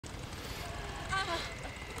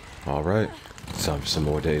Alright, it's time for some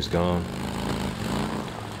more Days Gone.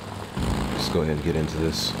 Let's go ahead and get into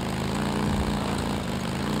this.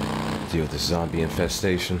 Deal with this zombie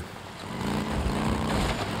infestation.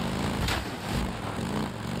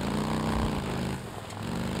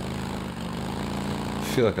 I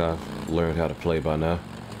feel like I've learned how to play by now.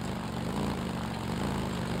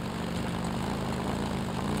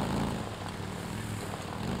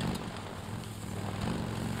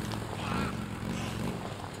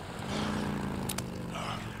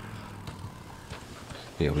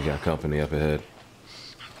 Yeah, we got company up ahead.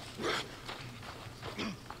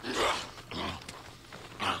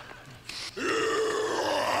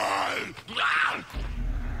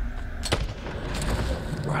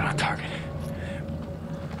 Right on target.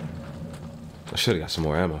 I should have got some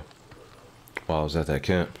more ammo while I was at that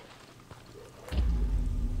camp.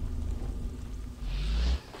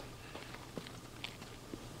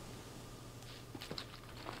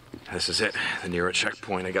 This is it. The nearest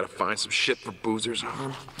checkpoint. I gotta find some shit for Boozer's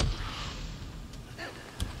arm.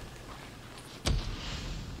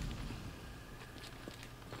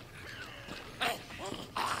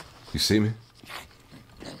 You see me?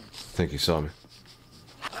 I think you saw me.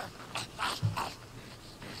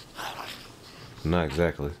 Not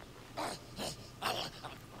exactly.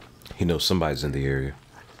 He knows somebody's in the area.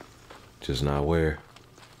 Just not where.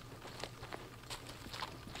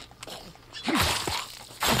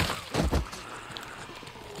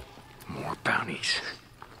 More bounties.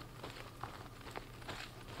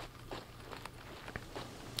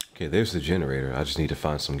 Okay, there's the generator. I just need to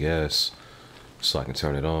find some gas so I can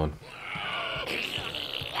turn it on.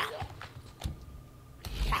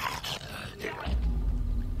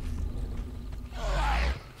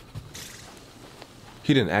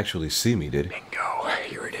 He didn't actually see me, did he? Bingo.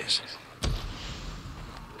 Here it is.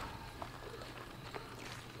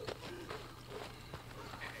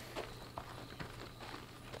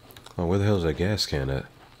 Oh, where the hell is that gas can at?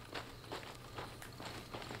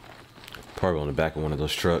 Probably on the back of one of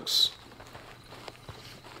those trucks.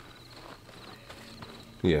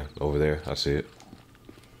 Yeah, over there. I see it.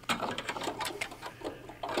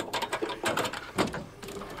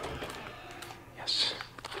 Yes.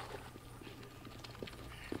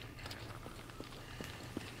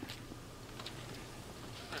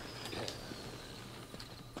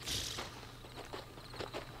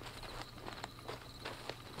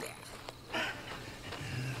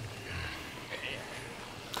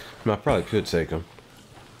 I probably could take him.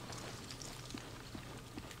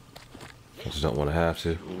 I just don't want to have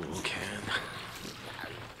to. Can.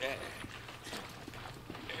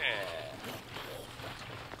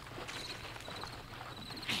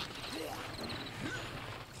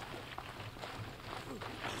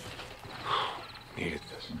 Needed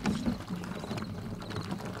this.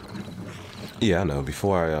 Yeah, I know.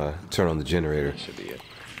 Before I turn on the generator, Should be it.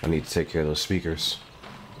 I need to take care of those speakers.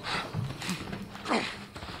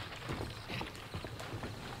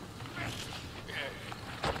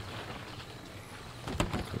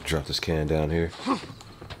 Drop this can down here.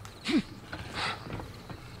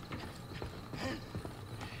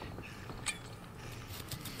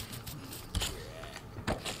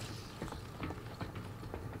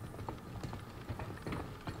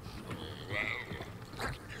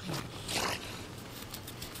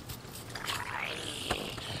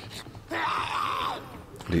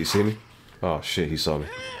 Did you see me? Oh shit, he saw me.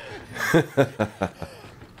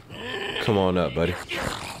 Come on up, buddy.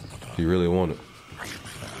 You really want it.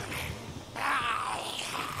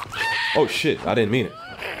 Oh shit, I didn't mean it.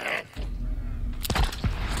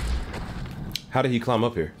 How did he climb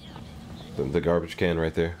up here? The garbage can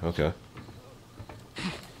right there? Okay.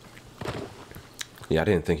 Yeah, I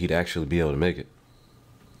didn't think he'd actually be able to make it.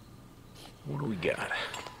 What do we got?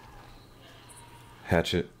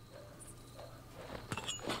 Hatchet.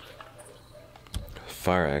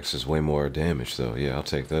 Fire axe is way more damage though. Yeah, I'll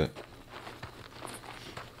take that.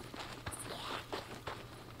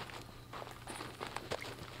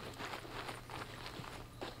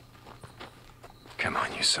 Come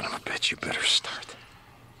on, you son of a bitch. You better start.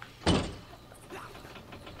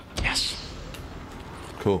 Yes.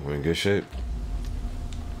 Cool, we're in good shape.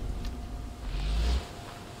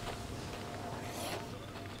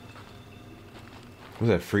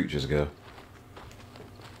 Where'd that freak just go?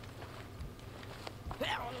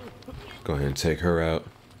 Go ahead and take her out.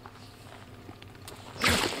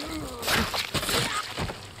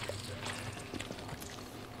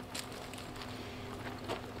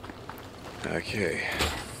 Okay.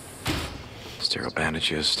 Sterile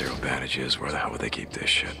bandages, sterile bandages. Where the hell would they keep this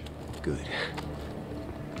shit? Good.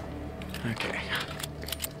 Okay.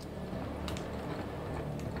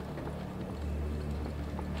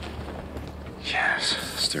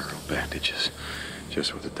 Sterile bandages.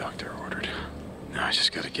 Just what the doctor ordered. Now I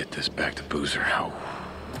just gotta get this back to Boozer. Oh,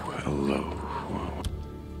 hello.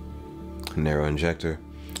 Narrow injector.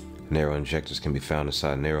 Narrow injectors can be found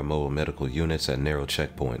inside narrow mobile medical units at narrow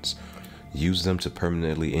checkpoints. Use them to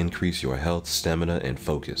permanently increase your health, stamina, and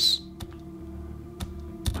focus.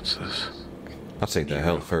 What's this? I'll take that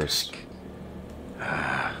health first.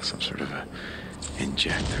 Some sort of a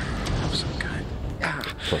injector of some kind.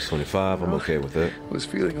 Plus 25, I'm okay with it. Was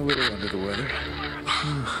feeling a little under the weather.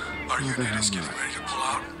 Our unit is getting ready to pull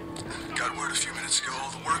out. Got word a few minutes ago,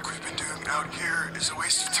 all the work we've been doing out here is a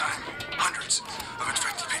waste of time. Hundreds of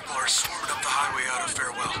infected people are swarming up the highway out of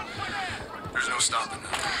Farewell. There's no stopping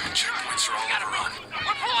them. Checkpoints are all overrun.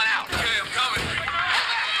 We're pulling out. Okay, I'm coming.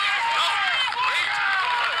 No! Wait!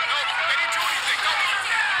 No, they didn't do anything. No!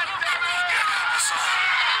 I saw.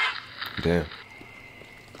 Damn.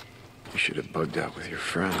 You should have bugged out with your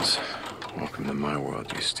friends. Welcome to my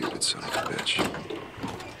world, you stupid son of a bitch.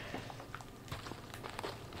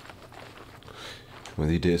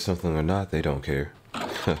 Whether you did something or not, they don't care.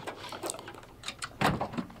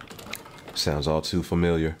 Sounds all too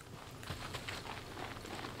familiar.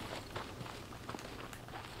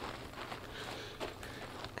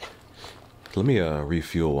 Let me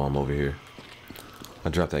refuel while I'm over here. I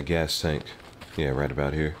dropped that gas tank. Yeah, right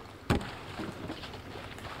about here.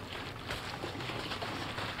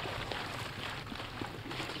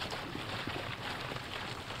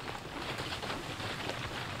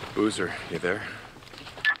 Boozer, you there?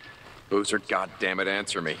 Boozer, goddammit,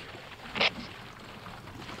 answer me.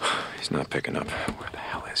 He's not picking up. Where the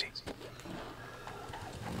hell is he?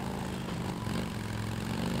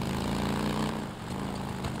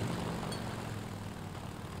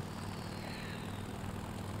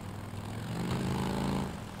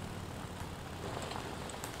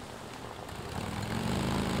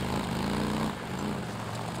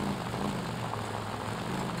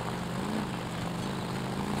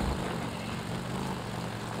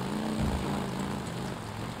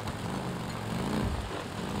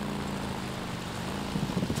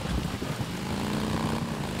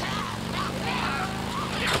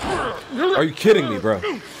 Are you kidding me, bro?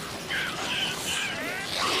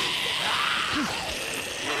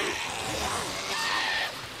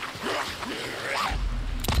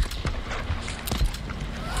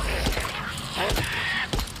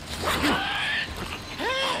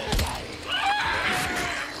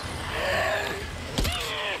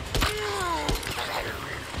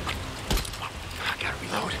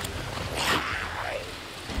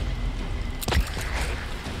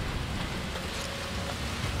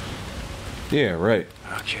 Yeah, right.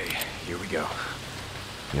 Okay, here we go.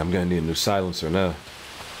 Yeah, I'm gonna need a new silencer now.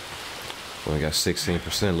 Only got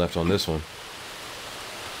 16% left on this one.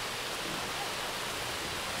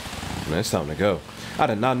 Man, it's time to go. I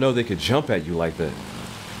did not know they could jump at you like that.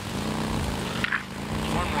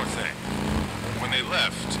 One more thing. When they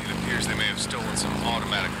left, it appears they may have stolen some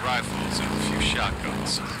automatic rifles and a few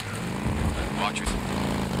shotguns. Watch it.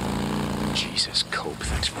 Jesus, Cope,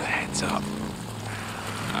 thanks for the heads up.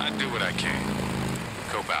 I do what I can.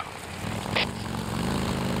 Cope out.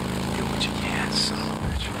 Do what you can, son of a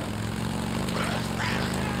bitch.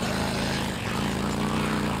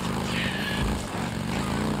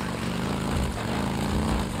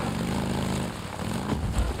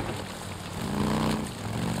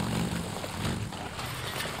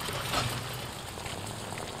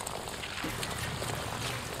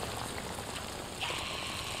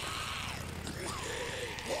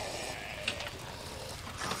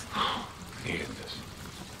 Needed this.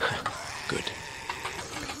 Good.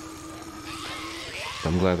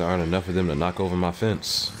 I'm glad there aren't enough of them to knock over my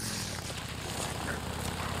fence.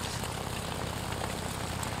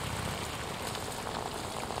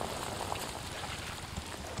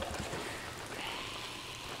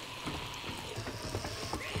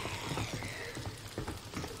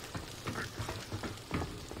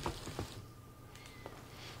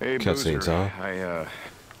 Hey, Cutscenes, Boozer, huh? I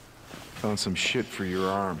found some shit for your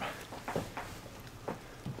arm.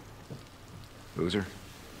 Boozer?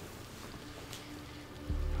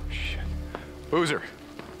 Oh, shit. Boozer!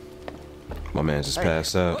 My man's just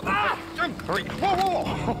passed out. Hurry! Whoa, whoa,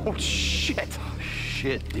 whoa! Oh, shit!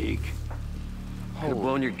 Shit, Deke. Could have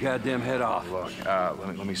blown your goddamn head off. Look,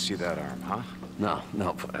 let me see that arm, huh? No,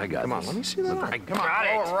 I got Come on, this. let me see that arm. Come on, got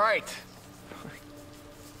it. all right.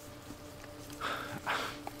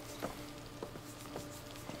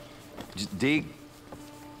 Deke.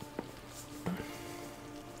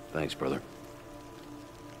 Thanks, brother.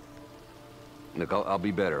 Look, I'll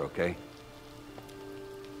be better, okay?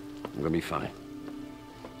 I'm gonna be fine.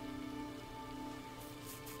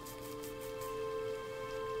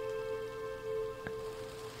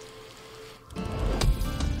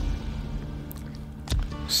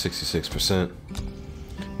 66%.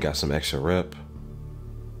 Got some extra rep.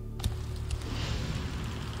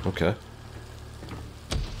 Okay.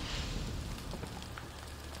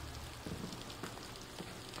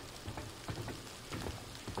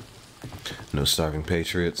 No starving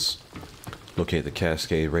patriots. Locate the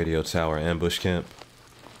Cascade Radio Tower ambush camp.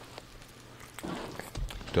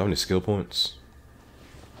 Do I have any skill points?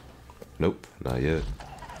 Nope, not yet.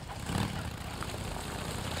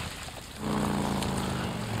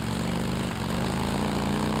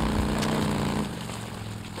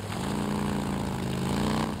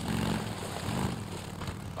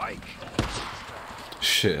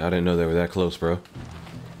 Shit, I didn't know they were that close, bro.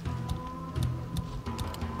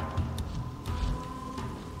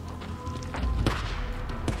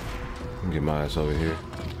 Get my ass over here.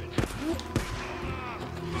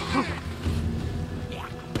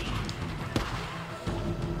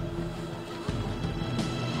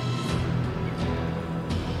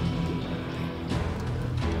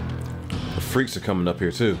 The freaks are coming up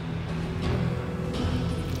here too.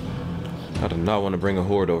 I do not want to bring a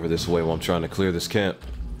horde over this way while I'm trying to clear this camp.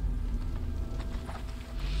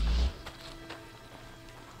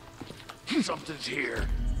 Something's here.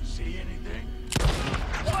 See anything?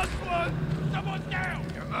 One! Someone's down!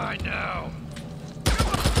 You're mine now.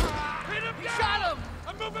 Hit him! Shot him!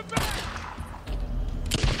 I'm moving back!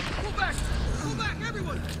 Pull back! Pull back,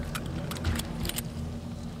 everyone!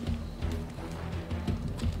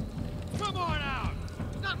 Come on out!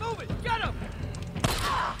 Not moving! Get him!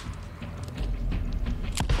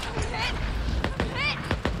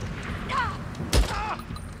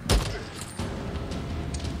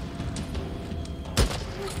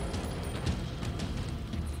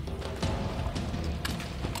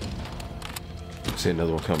 See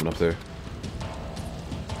another one coming up there.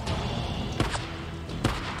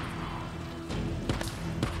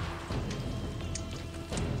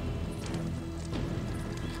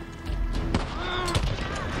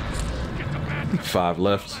 Five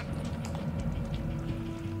left.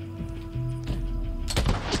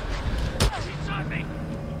 He shot me!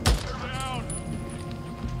 Down!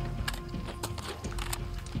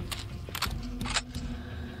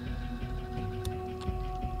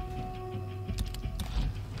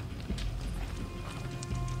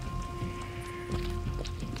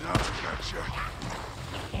 Now I gotcha.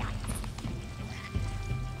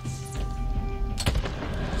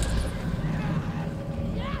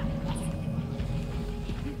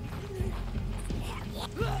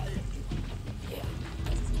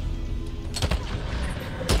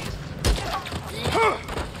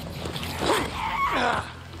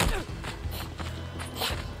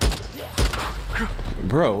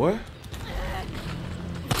 Bro, what?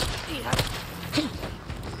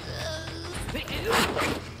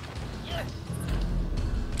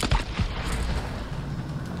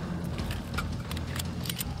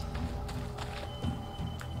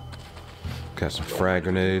 Got some frag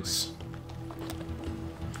grenades.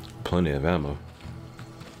 Plenty of ammo.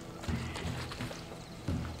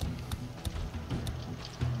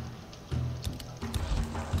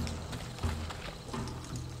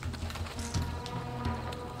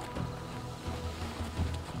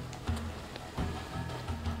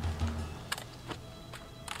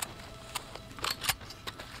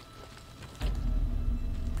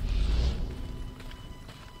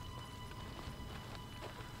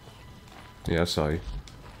 Yeah, I saw you.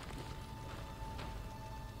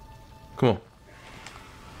 Come on.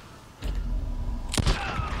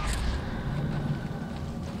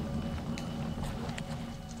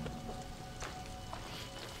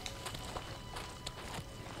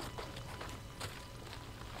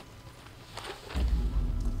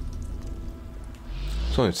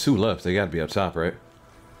 There's only two left. They gotta be up top, right?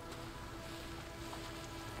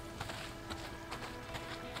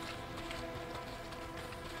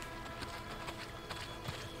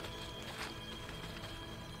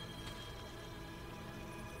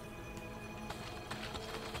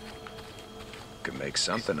 Could make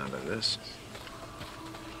something out of this.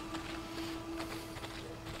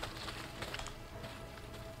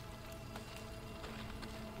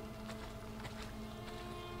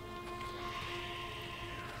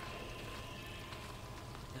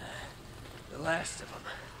 The last of them.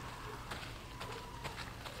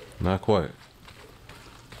 Not quite.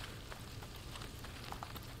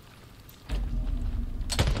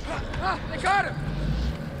 They got him!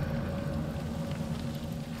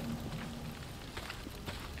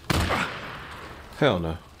 Hell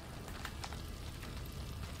no.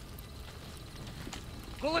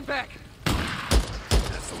 Pull it back!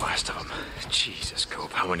 That's the last of them. Jesus,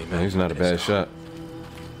 Cope, how many men? Man, he's not a bad shot.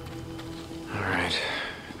 All right,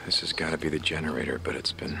 This has got to be the generator, but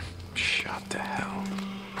it's been shot to hell.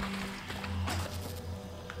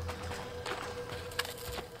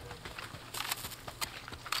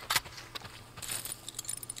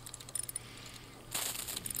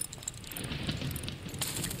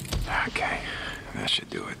 Okay, that should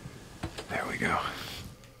do it. There we go.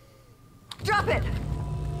 Drop it!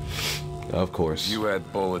 Of course. If you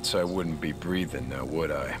had bullets, I wouldn't be breathing now,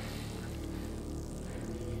 would I?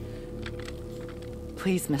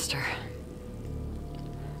 Please, mister.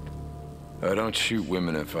 I don't shoot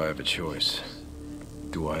women if I have a choice.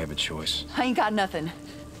 Do I have a choice? I ain't got nothing.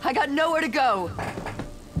 I got nowhere to go.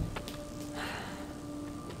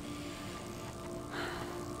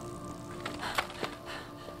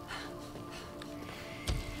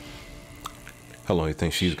 How long do you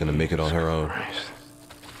think she's gonna make it on her own?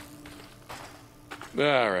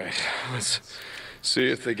 All right, let's see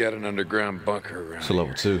if they got an underground bunker around It's a level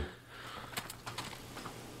here.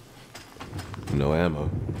 2. No ammo.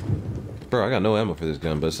 Bro, I got no ammo for this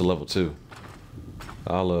gun, but it's a level 2.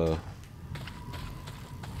 I'll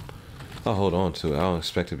hold on to it. I don't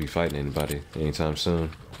expect to be fighting anybody anytime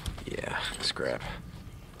soon. Yeah, scrap.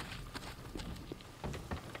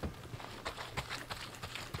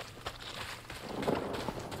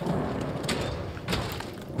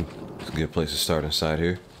 It's a good place to start inside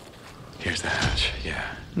here. Here's the hatch.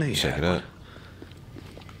 Yeah. Check it out.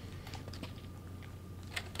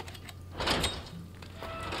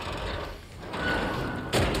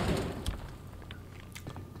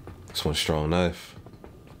 This one's strong knife.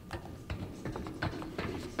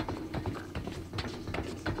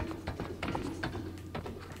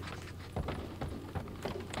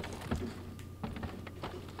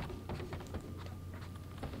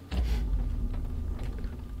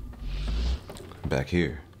 Back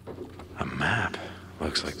here. A map.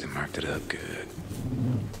 Looks like they marked it up good.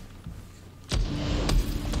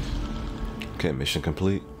 Okay, mission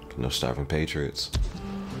complete. No starving patriots.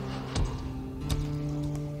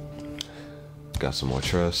 Got some more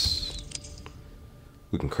truss.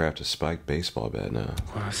 We can craft a spiked baseball bat now.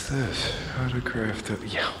 What's this? How to craft a...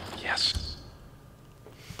 Yeah, yes.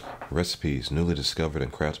 Recipes. Newly discovered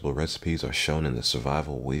and craftable recipes are shown in the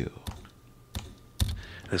survival wheel.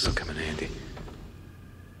 This'll come in handy.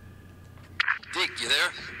 Deke, you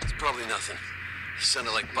there? It's probably nothing. It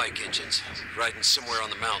sounded like bike engines, riding somewhere on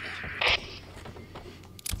the mountain.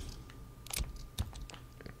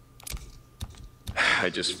 I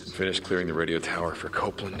just finished clearing the radio tower for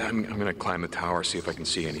Copeland. I'm gonna climb the tower, see if I can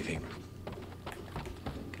see anything.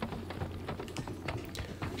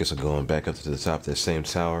 Guess I'm going back up to the top of that same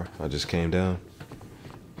tower I just came down.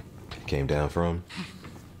 Came down from.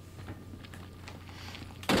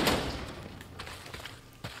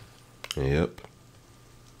 Yep.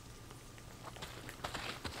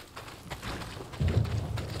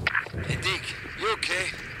 Hey, Deke, you okay?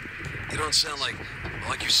 You don't sound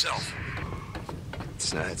like yourself.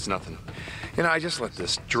 It's nothing. You know, I just let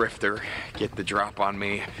this drifter get the drop on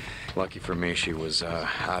me. Lucky for me, she was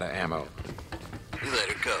out of ammo. You let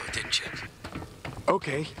her go, didn't you?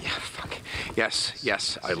 Okay, yeah, fuck.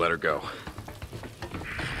 Yes, I let her go.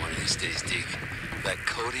 One of these days, Deke, that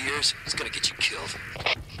code of yours is gonna get you killed.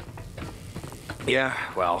 Yeah,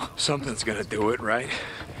 well, something's gonna do it, right?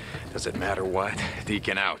 Does it matter what?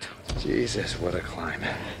 Deacon out. Jesus, what a climb.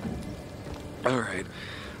 All right,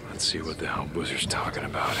 let's see what the hell Boozer's talking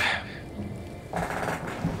about.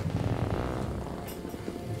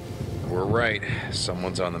 We're right.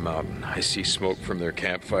 Someone's on the mountain. I see smoke from their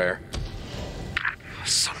campfire.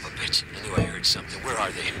 Son of a bitch. I knew I heard something. Where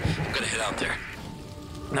are they? I'm gonna head out there.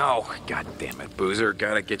 No, god damn it, Boozer.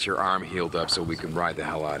 Gotta get your arm healed up so we can ride the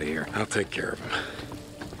hell out of here. I'll take care of him.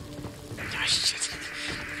 Ah, shit.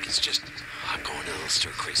 It's just... I'm going a little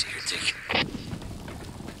stir-crazy here, Dick.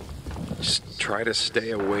 Just try to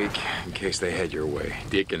stay awake in case they head your way.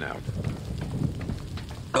 Deacon out.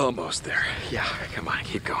 Almost there. Yeah, come on,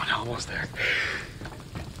 keep going. Almost there.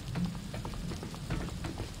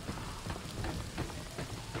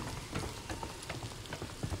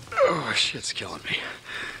 Oh, shit's killing me.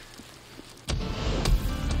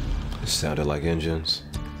 It sounded like engines.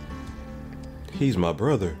 He's my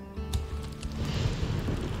brother.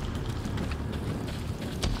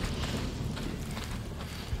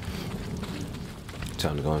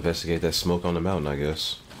 Time to go investigate that smoke on the mountain, I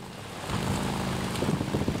guess.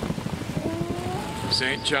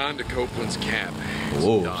 St. John to Copeland's camp. It's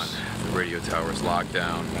Whoa. done. The radio tower's locked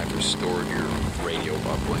down. I've restored your radio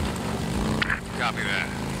uplink. Copy that.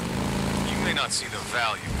 You may not see the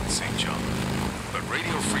value in St. John, but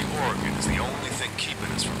Radio Free Oregon is the only thing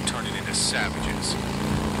keeping us from turning into savages.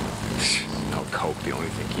 No coke. The only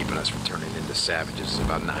thing keeping us from turning into savages is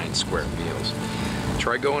about 9 square meals.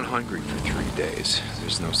 Try going hungry for 3 days.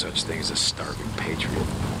 There's no such thing as a starving patriot.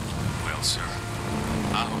 Well, sir,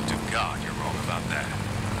 I hope to God you're wrong about that.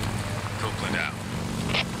 Copeland out.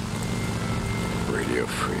 Radio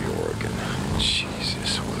Free Oregon.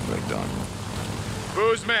 Jesus, what have I done?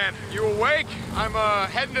 Booze man, you awake? I'm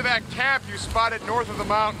heading to that camp you spotted north of the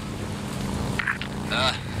mountain.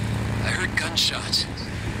 I heard gunshots.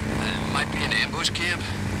 Might be an ambush camp.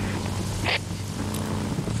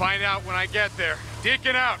 Find out when I get there.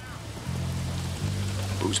 Deacon out.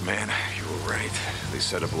 Booze man, you were right. They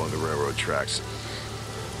set up along the railroad tracks.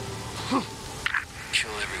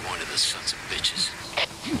 Kill every one of the sons of bitches.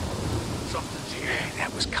 Something's here.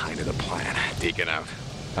 That was kind of the plan. Deacon out.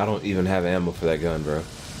 I don't even have ammo for that gun, bro.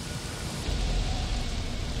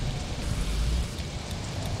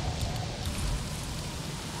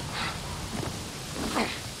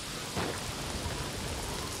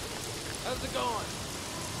 How's it going?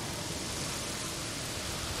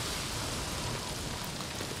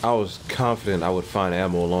 I was confident I would find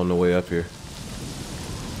ammo along the way up here.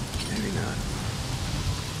 Maybe not.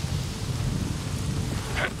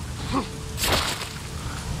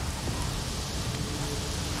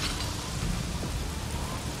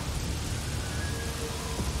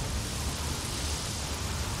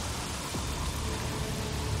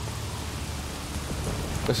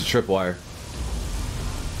 That's a tripwire.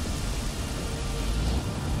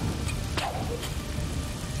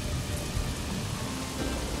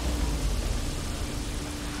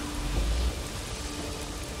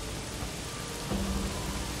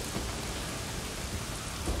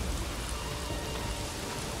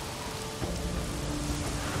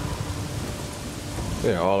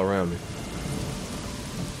 They're all around me.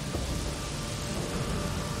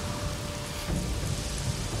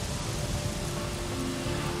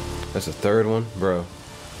 That's the third one, bro.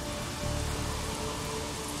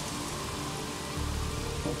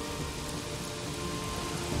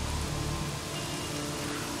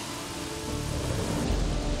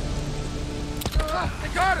 They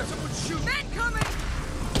got us! Someone shoot! Men coming!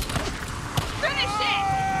 Finish it!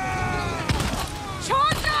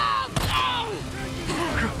 Charge them!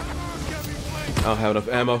 I don't have enough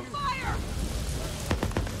ammo. Fire!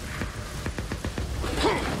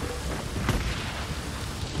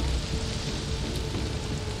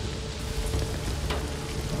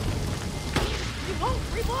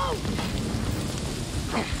 Reload!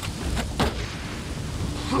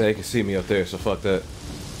 They can see me up there, so fuck that.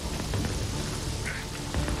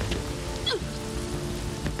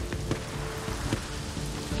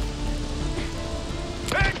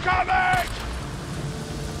 Incoming!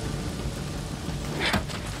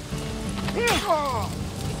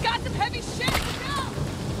 He's got some heavy shit!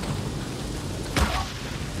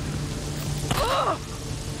 Go!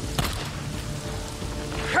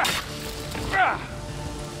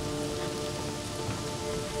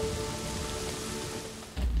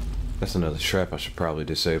 That's another trap I should probably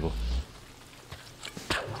disable.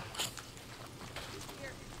 I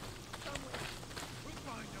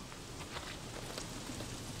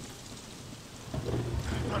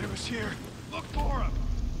thought he was here. Look for him.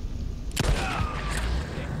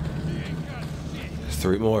 There's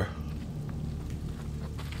 3 more.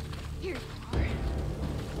 Here you are.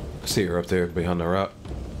 I see her up there behind the rock.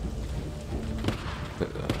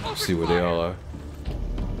 See where they all are.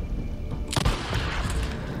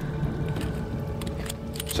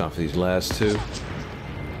 Time for these last 2.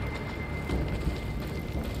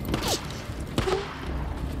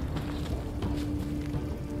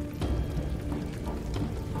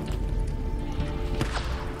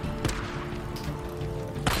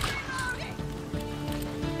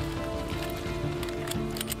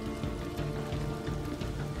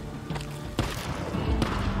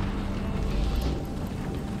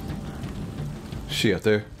 She up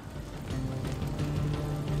there.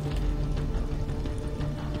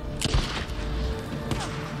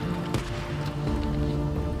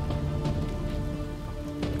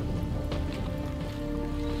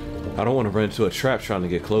 I don't want to run into a trap trying to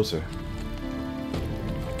get closer.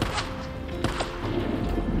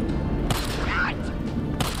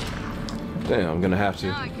 Damn, I'm gonna have to.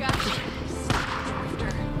 I got you.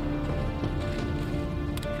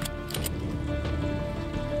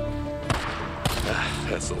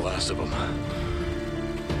 That's the last of them.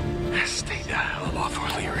 Stay the hell off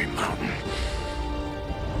O'Leary Mountain.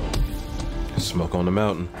 Smoke on the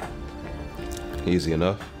mountain. Easy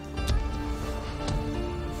enough.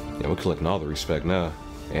 Yeah, we're collecting all the respect now.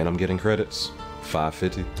 And I'm getting credits.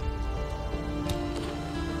 550.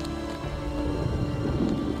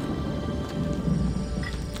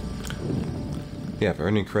 Yeah, if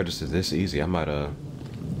earning credits is this easy, I might have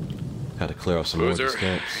to clear off some more of these Boozer,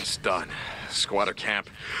 camps. it's done. Squatter camp.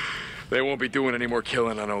 They won't be doing any more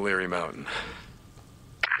killing on O'Leary Mountain.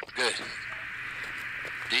 Good.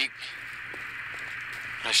 Deke,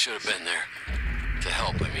 I should have been there. To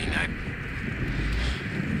help, I mean,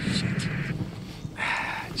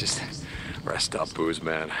 Just rest up, Booze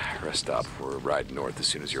Man. Rest up. We're riding north as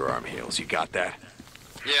soon as your arm heals. You got that?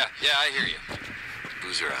 Yeah, I hear you.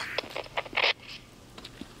 Boozer out.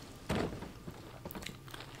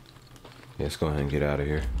 Yeah, let's go ahead and get out of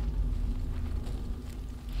here.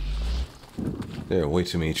 There are way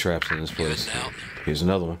too many traps in this place. Here's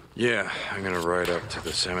another one. Yeah, I'm gonna ride up to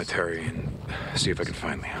the cemetery and see if I can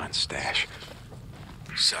find Leon's stash.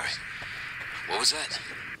 Sorry. What was that?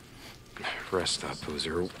 Rest up,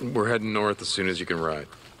 Boozer. We're heading north as soon as you can ride.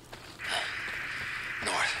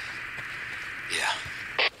 North.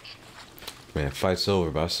 Yeah. Man, fight's over,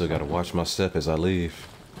 but I still gotta watch my step as I leave.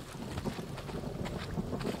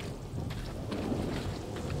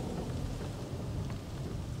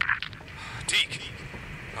 Deke.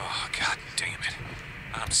 Oh, god damn it.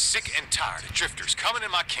 I'm sick and tired of drifters coming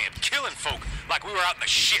in my camp, killing folk like we were out in the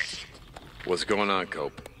shit. What's going on,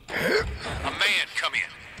 Cope? A man come in,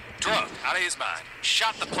 drugged out of his mind,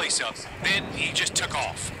 shot the place up, then he just took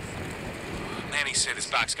off. Manny said his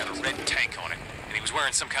bike's got a red tank on it, and he was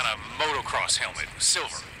wearing some kind of motocross helmet,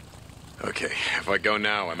 silver. Okay, if I go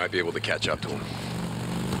now, I might be able to catch up to him.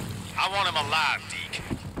 I want him alive, Deke.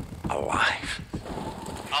 Alive?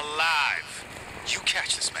 Alive. You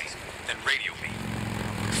catch this man, then radio me.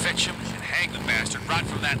 Fetch him and hang the bastard right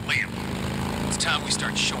from that limb. It's time we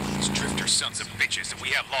start showing these drifter sons of bitches that we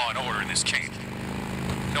have law and order in this camp.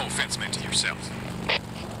 No offense meant to yourself.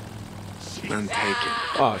 None taken.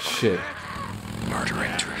 Oh shit.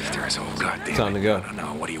 Murdering drifters. Oh, goddamn. Time to go. I don't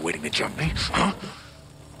know. What are you waiting to jump me? Huh?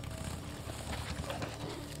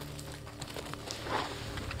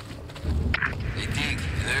 Hey, Deke,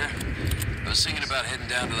 you there? I was thinking about heading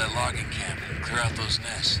down to that logging camp, clear out those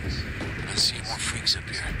nests. I've seen more freaks up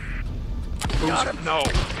here. Got him. No,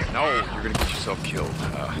 you're gonna get yourself killed.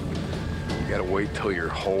 You gotta wait till you're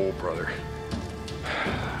whole, brother.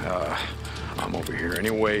 I'm over here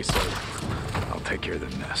anyway, so I'll take care of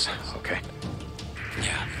the mess, okay?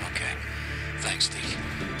 Yeah, okay. Thanks, Deke.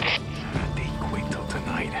 Deke, wait till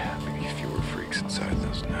tonight. Maybe fewer freaks inside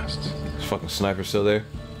those nests. Is fucking sniper still there?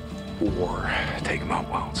 Or take them out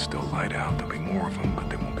while it's still light out. There'll be more of them, but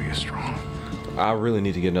they won't be as strong. I really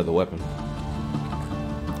need to get another weapon.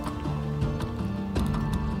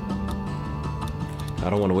 I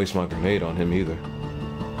don't want to waste my grenade on him either.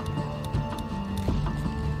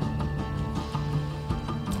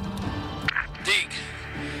 Deke,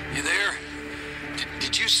 you there?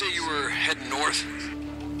 Did you say you were heading north?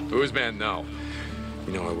 Booze Man, no.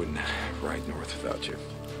 You know I wouldn't ride north without you.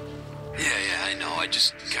 Yeah, I know. I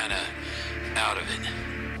just kinda out of it.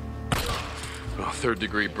 Well,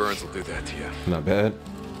 3rd-degree burns will do that to you. Not bad.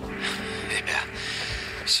 Yeah.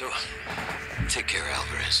 So, take care of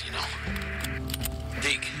Alvarez, you know.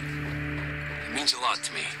 Deke, it means a lot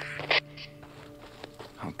to me.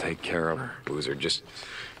 I'll take care of her, Boozer. Just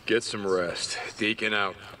get some rest. Deacon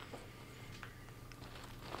out.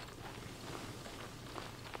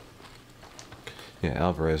 Yeah,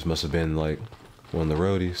 Alvarez must have been like one of the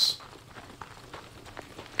roadies.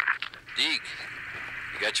 Deke,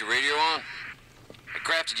 you got your radio on? I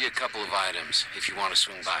crafted you a couple of items if you want to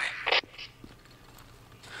swing by.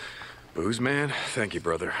 Booze Man, thank you,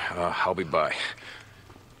 brother. I'll be by.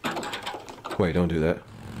 Wait, don't do that.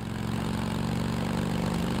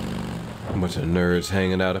 A bunch of nerds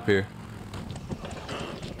hanging out up here.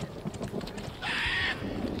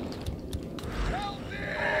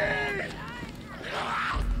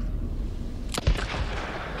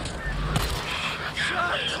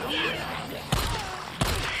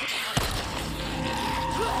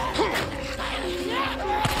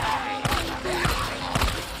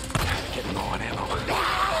 Getting low on ammo.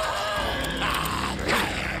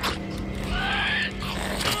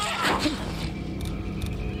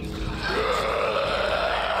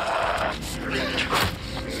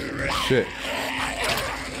 Shit.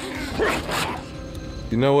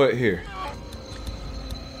 You know what? Here.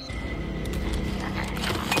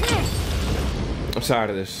 I'm tired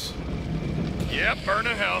of this. Yep, burn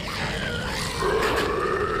in hell.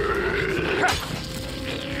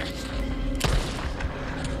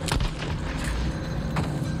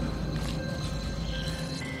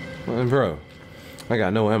 Well, bro, I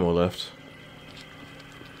got no ammo left.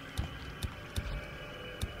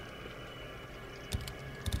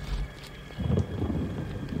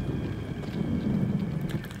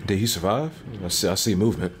 Did he survive? I see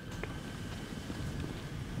movement.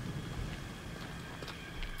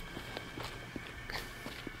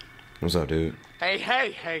 What's up, dude? Hey.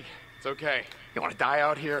 It's okay. You want to die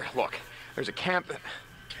out here? Look, there's a camp that...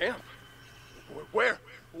 Camp? Where?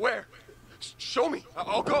 Show me.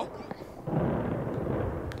 I'll go.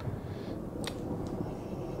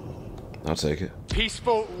 I'll take it.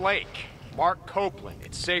 Peaceful Lake. Mark Copeland.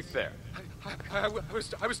 It's safe there. I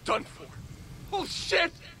was done for. Holy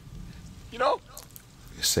shit! You know?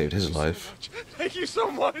 It saved his life. Thank you so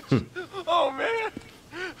much. Oh, man.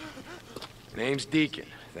 Name's Deacon.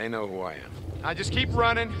 They know who I am. Now just keep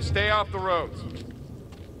running. Stay off the roads.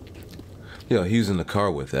 Yo, he was in the car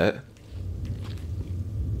with that.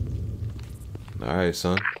 Alright,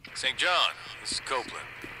 son. St. John, this is Copeland.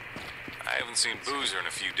 I haven't seen Boozer in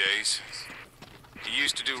a few days. He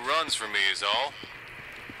used to do runs for me is all.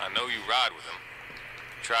 I know you ride with him.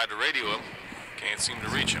 Tried to radio him. Can't seem to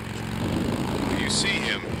reach him. When you see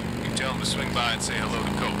him, you tell him to swing by and say hello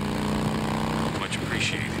to Cope. Much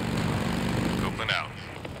appreciated. Copeland out.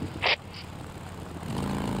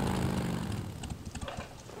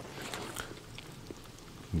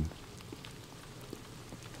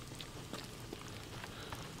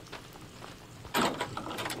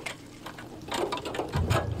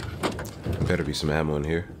 Better be some ammo in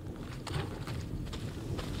here.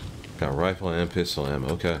 Got rifle and pistol ammo.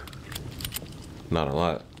 Okay. Not a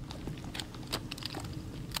lot.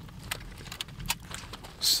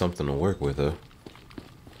 Something to work with, though.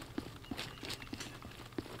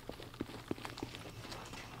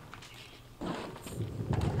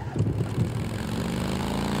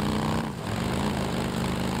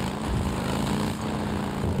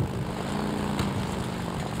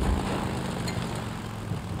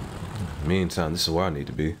 Meantime, this is where I need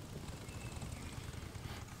to be.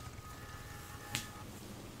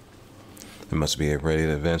 It must be ready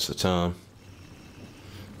to advance the time.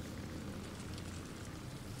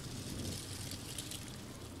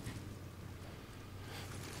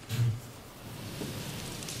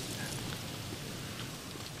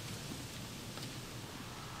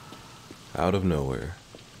 Out of nowhere.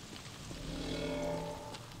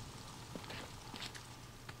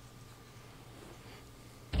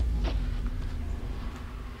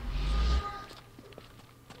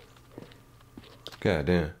 God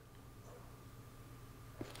damn.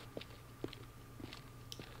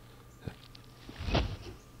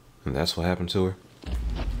 And that's what happened to her?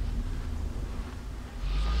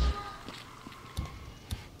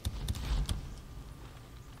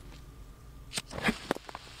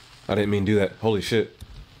 I didn't mean to do that. Holy shit.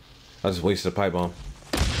 I just wasted a pipe bomb.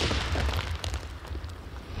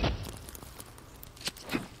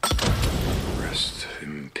 Rest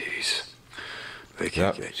in peace. They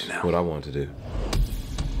can't Yep, get you now. what I wanted to do.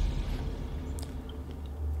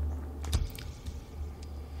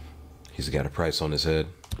 He's got a price on his head.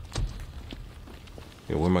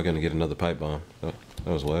 Yeah, where am I gonna get another pipe bomb? Oh,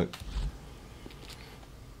 that was whack.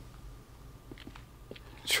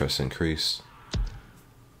 Trust increased.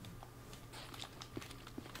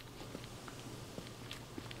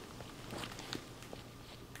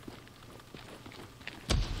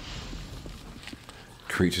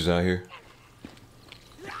 Creatures out here.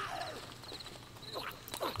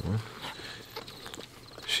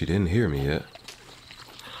 She didn't hear me yet.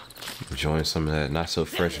 Enjoying some of that not so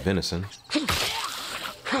fresh venison.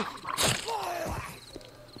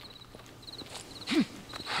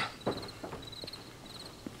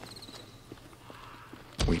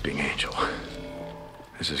 Weeping Angel.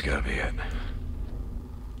 This has got to be it.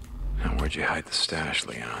 Now, where'd you hide the stash,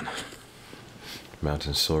 Leon?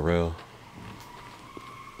 Mountain sorrel.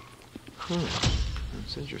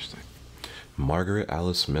 That's interesting. Margaret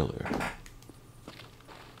Alice Miller.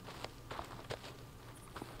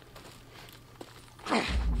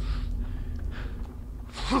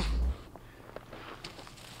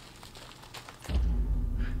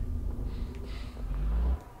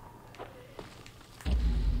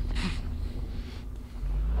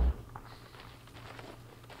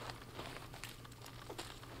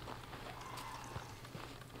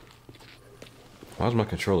 Why's my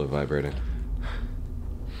controller vibrating?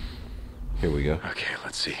 Here we go. Okay,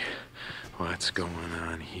 let's see. What's going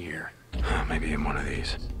on here? Maybe in one of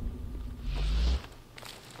these.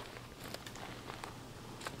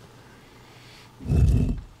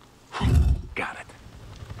 Got it.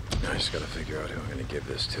 I just gotta figure out who I'm gonna give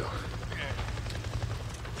this to.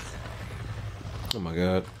 Oh my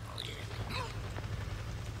god.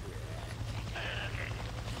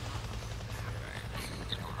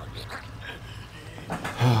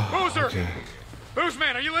 Boozer! Okay.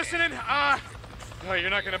 Boozman, are you listening? Oh, you're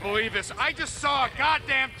not gonna believe this. I just saw a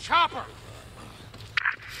goddamn chopper!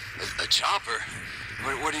 A chopper?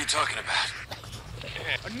 What are you talking about?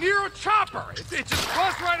 A Nero chopper! It just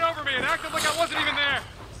buzzed right over me and acted like I wasn't even there.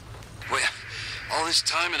 Wait, all this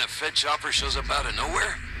time and a Fed chopper shows up out of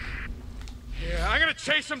nowhere? Yeah, I'm gonna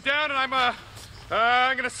chase them down and I'm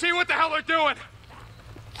gonna see what the hell they're doing.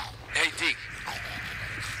 Hey, Deke.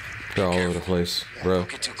 They're all over the place, bro. Don't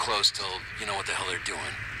get too close till you know what the hell they're doing.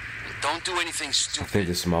 Don't do anything I stupid. think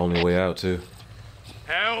this is my only way out, too.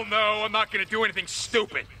 Hell no, I'm not gonna do anything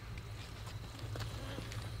stupid.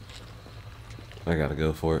 I gotta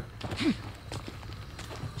go for it.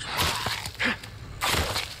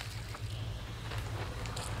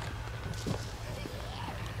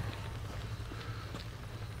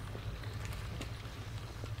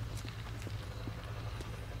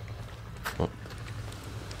 Oh.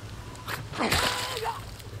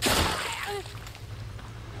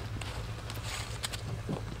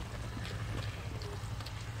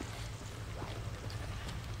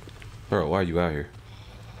 Bro, why are you out here?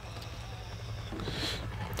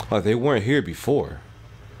 Like, they weren't here before.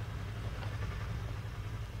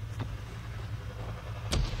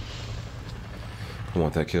 I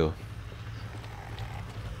want that kill.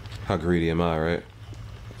 How greedy am I, right?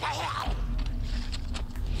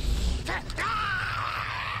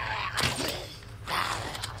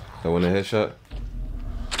 That went a headshot?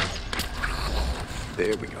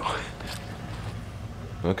 There we go.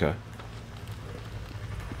 Okay.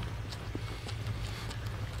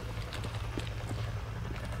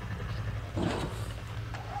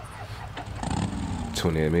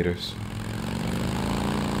 $28 meters.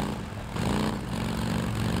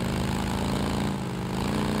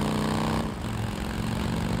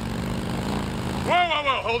 Whoa,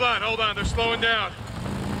 hold on, they're slowing down.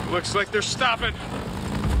 Looks like they're stopping.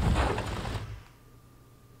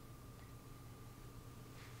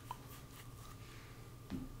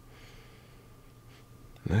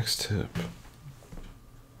 Next tip.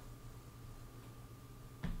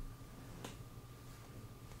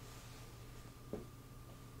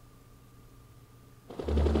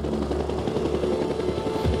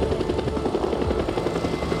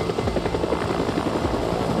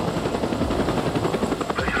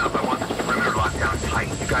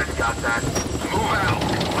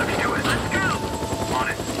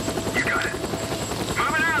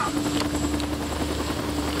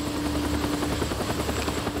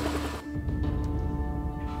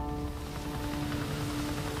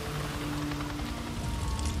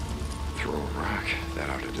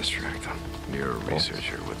 Distract them. You're a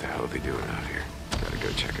researcher. What the hell are they doing out here? Gotta go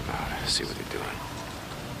check them out. See what they're doing.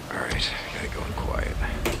 All right, gotta go in quiet.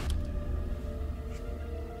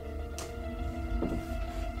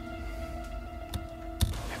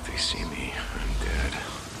 If they see me, I'm dead.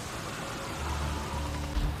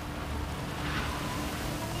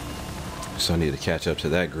 So I need to catch up to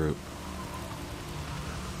that group.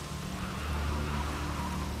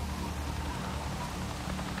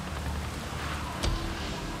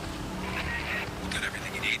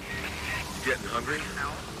 Getting hungry?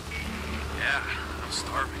 Yeah, I'm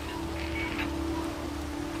starving.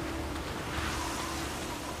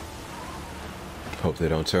 Hope they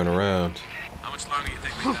don't turn around. How much longer do you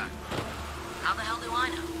think we got? How the hell do I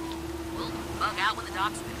know? We'll bug out when the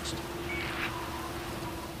dock's finished.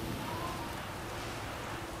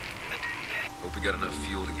 Hope we got enough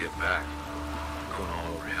fuel to get back. We're going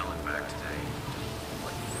all over hell and back today.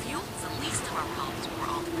 Look, fuel's the least of our problems when we're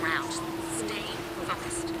on the ground. Just stay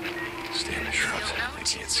focused. Stay in the shrubs. They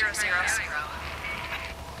can't see. 000.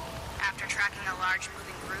 After tracking a large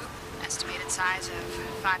moving group, estimated size of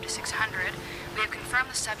 500 to 600, we have confirmed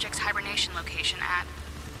the subject's hibernation location at...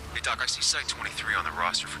 Hey, Doc, I see Site 23 on the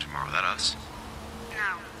roster for tomorrow. That us?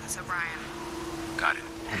 No, that's O'Brien. Got it.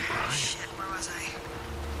 Shit, where was I?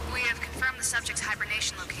 We have confirmed the subject's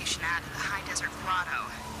hibernation location at the High Desert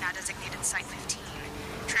Grotto, now designated Site 15.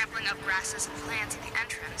 Trampling of grasses and plants at the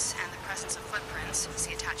entrance and the presence of footprints,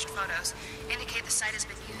 see attached photos, indicate the site has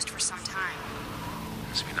been used for some time.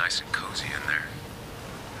 Must be nice and cozy in there.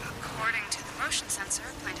 According to the motion sensor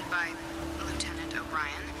planted by Lieutenant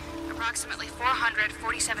O'Brien, approximately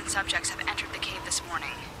 447 subjects have entered the cave this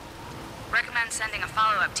morning. Recommend sending a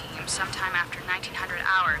follow-up team sometime after 1900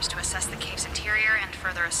 hours to assess the cave's interior and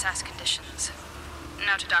further assess conditions.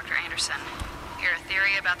 Note to Dr. Anderson. Your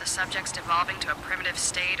theory about the subjects devolving to a primitive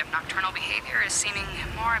state of nocturnal behavior is seeming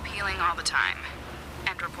more appealing all the time.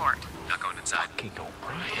 End report. Not going inside. Fucking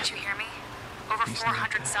O'Brien. Did you hear me? Over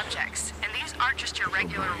 400 subjects. And these aren't just your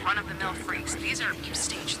regular run-of-the-mill freaks. These are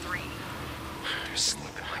stage 3. They're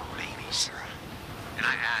sleeping like babies. And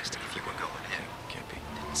I asked if you were going in. Can't be.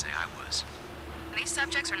 Didn't say I was. These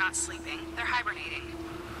subjects are not sleeping. They're hibernating.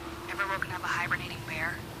 Ever woken up a hibernating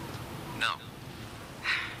bear? No.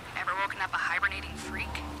 Ever ever woken up a hibernating freak?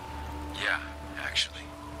 Yeah, actually.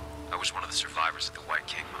 I was one of the survivors at the White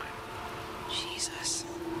King mine. Jesus.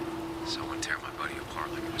 Someone tear my buddy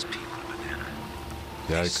apart like it was peeling a banana.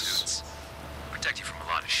 Yikes. These suits protect you from a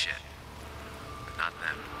lot of shit. But not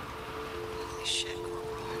them. Holy shit,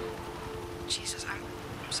 Corporal. Jesus, I'm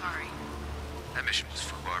sorry. That mission was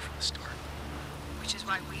FUBAR from the start. Which is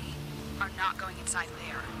why we are not going inside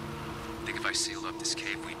there. I think if I sealed up this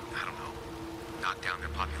cave, we'd, I don't know, knock down their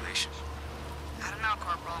population. I don't know,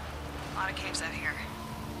 Corporal. A lot of caves out here.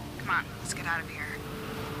 Come on, let's get out of here.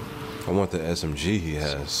 I want the SMG he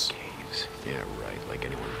has. Some caves. Yeah, right. Like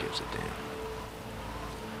anyone gives a damn.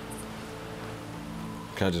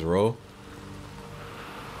 Can I just roll?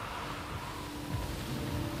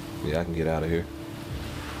 Yeah, I can get out of here.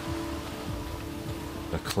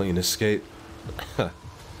 A clean escape. Do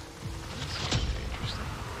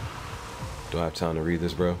I have time to read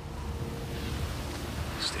this, bro?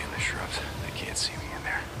 Stay in the shrubs. They can't see me in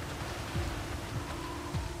there.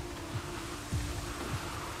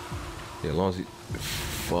 Yeah, as long as he...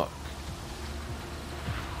 Fuck.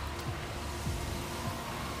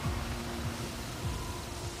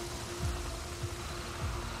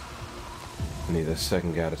 I need that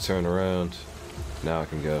second guy to turn around. Now I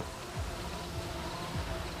can go.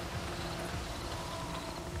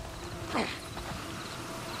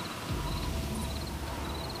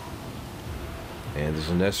 And there's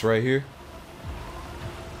a nest right here.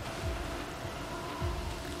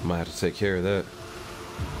 Might have to take care of that.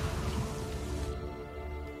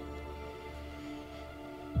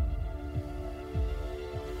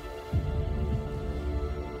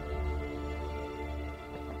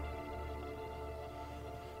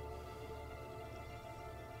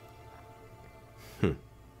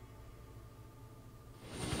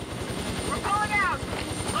 We're pulling out!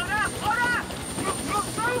 Load up! Load up! Move!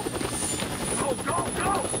 Go!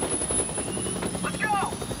 Let's go!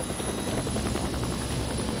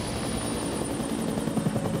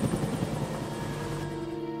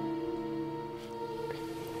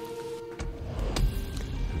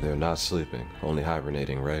 They're not sleeping, only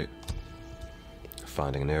hibernating, right?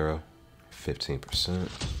 Finding an arrow, 15%.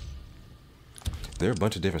 There are a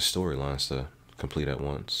bunch of different storylines to complete at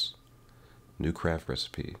once. New craft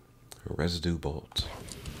recipe, residue bolt.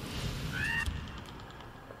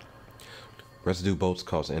 Residue bolts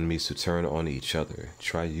cause enemies to turn on each other.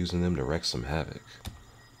 Try using them to wreak some havoc.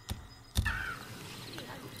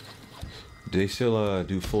 Do they still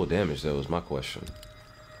do full damage though is my question.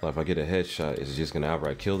 Like if I get a headshot, is it just gonna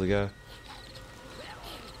outright kill the guy?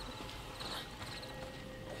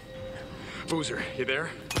 Boozer, you there?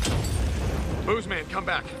 Booze man, come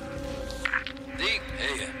back. Deke,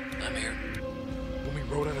 hey, I'm here. When we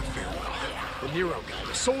rode out of Farewell, the Nero guy,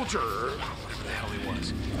 the soldier, or whatever the hell he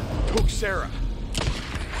was, took Sarah.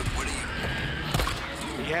 What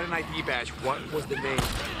are you? He had an ID badge. What was the name?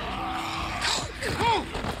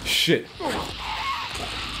 Shit.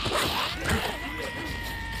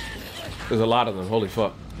 There's a lot of them, holy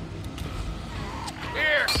fuck.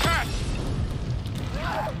 Here, cut!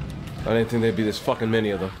 I didn't think there'd be this fucking many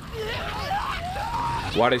of them.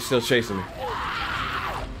 Why are they still chasing me?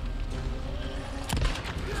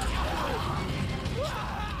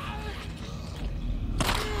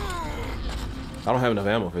 I don't have enough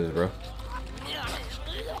ammo for this, bro.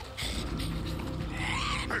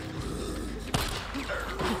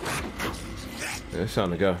 Yeah, it's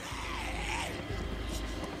time to go.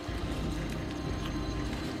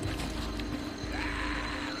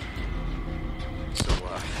 So,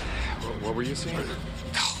 what were you saying?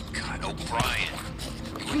 Oh, God, O'Brien.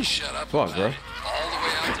 You wouldn't shut up Fuck, about bro. it. All the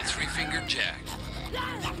way out to Three-Fingered Jack.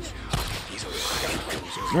 He's a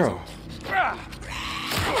Bro.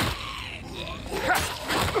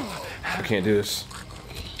 I can't do this.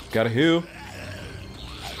 Gotta heal.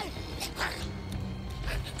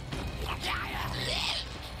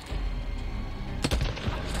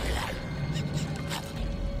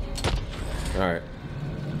 Alright.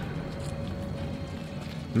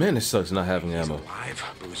 Man, this sucks not having ammo. alive,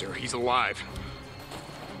 Boozer. He's alive.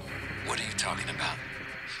 What are you talking about?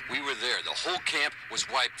 We were there. The whole camp was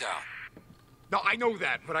wiped out. No, I know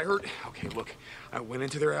that, but I heard... Okay, look. I went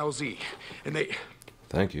into their LZ, and they...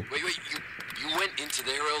 Thank you. Wait, you went into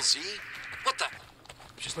their LZ? What the...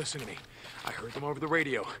 Just listen to me. I heard them over the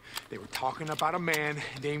radio. They were talking about a man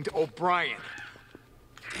named O'Brien.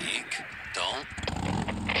 Deke, don't.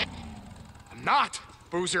 I'm not,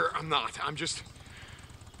 Boozer. I'm not. I'm just...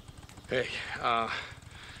 Hey,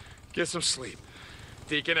 get some sleep.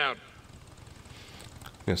 Deacon out.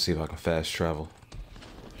 I'm gonna see if I can fast travel.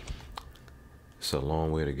 It's a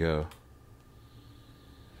long way to go.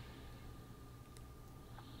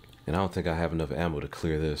 And I don't think I have enough ammo to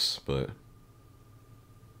clear this, but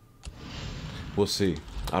we'll see.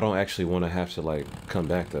 I don't actually want to have to like come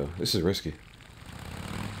back though. This is risky.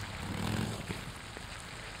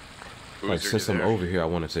 Like since I'm over here, I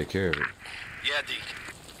want to take care of it. Yeah,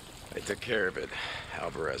 Deke. I took care of it.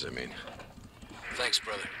 Alvarez, I mean. Thanks,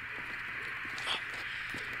 brother.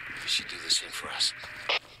 Did she do the same for us?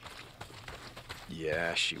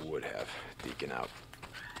 Yeah, she would have. Deacon out.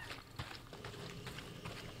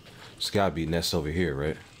 It's gotta be Ness over here,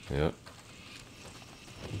 right? Yep.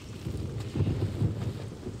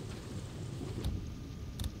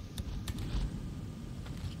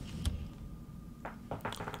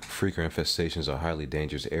 Freaker infestations are highly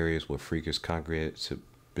dangerous areas where freakers congregate to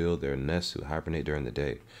build their nests to hibernate during the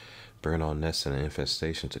day. Burn all nests in an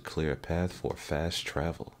infestation to clear a path for fast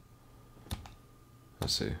travel.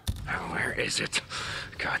 Let's see. Where is it?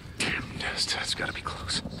 God damn nest. It's gotta be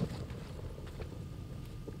close.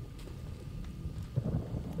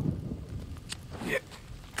 Yeah.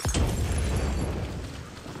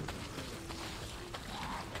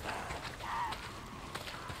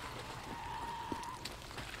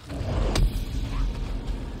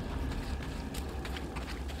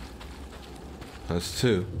 That's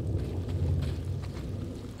two.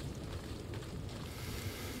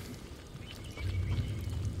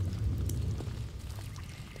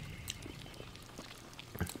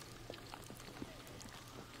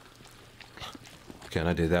 Okay, and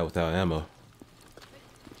I did that without ammo.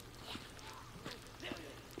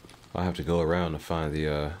 I'll have to go around to find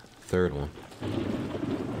the third one.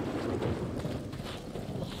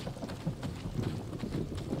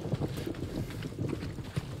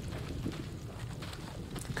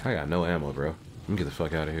 I got no ammo, bro. Let me get the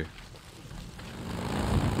fuck out of here.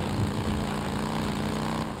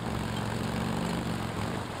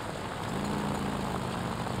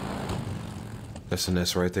 That's the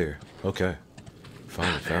nest right there. Okay.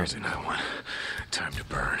 Finally found There's it. another one. Time to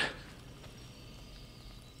burn.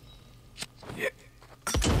 Yeah.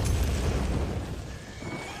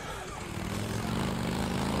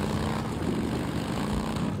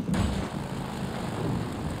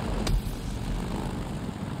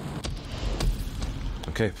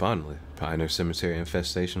 Okay, finally. Pioneer Cemetery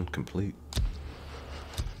infestation complete.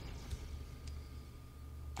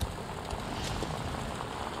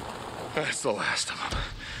 That's the last of them.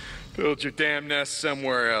 Build your damn nest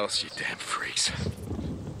somewhere else, you damn freaks.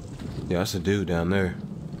 Yeah, that's a dude down there.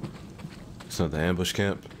 It's not the ambush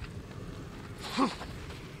camp.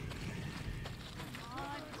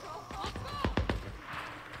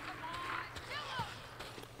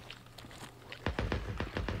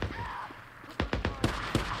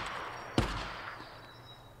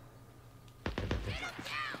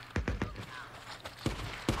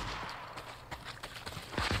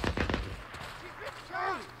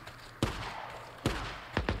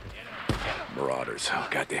 Marauders. Oh,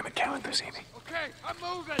 goddammit, Callan, they see me. Okay, I'm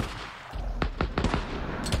moving.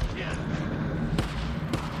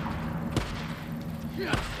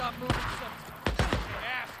 Yeah. Stop moving, some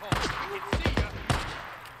asshole. I can see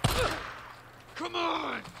ya. Come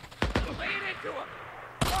on. Lay it into him.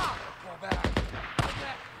 Ah, pull back. Pull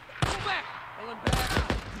back. Pull back. Pull him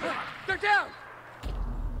back. They're down.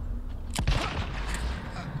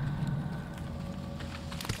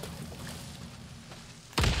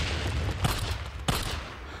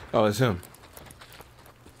 Oh, it's him.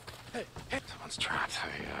 Hey, someone's trapped.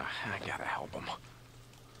 I gotta help him.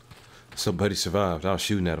 So Buddy survived. I was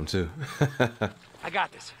shooting at him too. I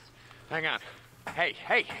got this. Hang on. Hey,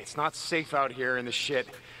 it's not safe out here in the shit.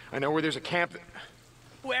 I know where there's a camp that...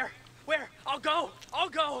 Where? I'll go.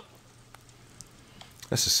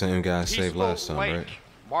 That's the same guy I saved Peaceful last time, Lake. right?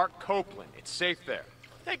 Mark Copeland. It's safe there.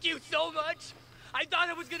 Thank you so much. I thought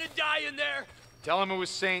I was gonna die in there. Tell him it was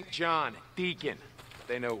St. John, Deacon.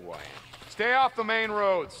 They know who I am. Stay off the main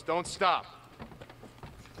roads. Don't stop.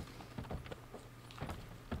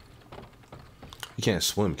 You can't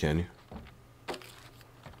swim, can you?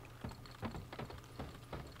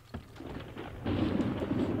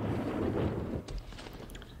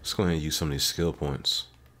 Let's go ahead and use some of these skill points.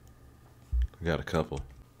 I got a couple.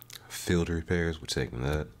 Field repairs, we're taking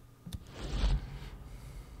that.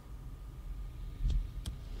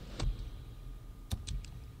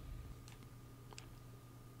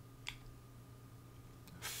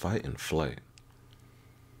 Fight and flight.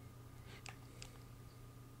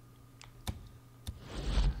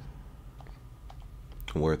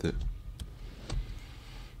 Worth it.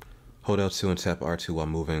 Hold L2 and tap R2 while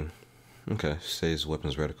moving. Okay, stays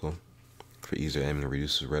weapons reticle. For easier aiming,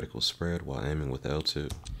 reduces reticle spread while aiming with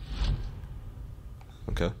L2.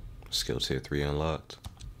 Okay, skill tier 3 unlocked.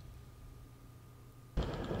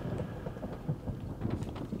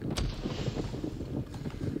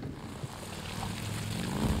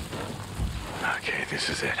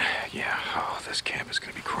 this is it. Yeah, oh, this camp is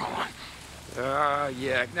gonna be crawling.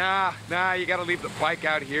 Yeah. Nah, you gotta leave the bike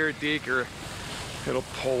out here, Deke, or it'll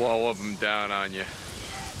pull all of them down on you.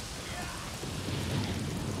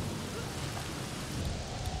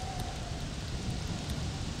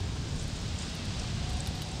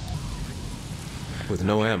 With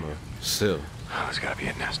no ammo, still. Oh, there's gotta be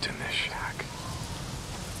a nest in this shack.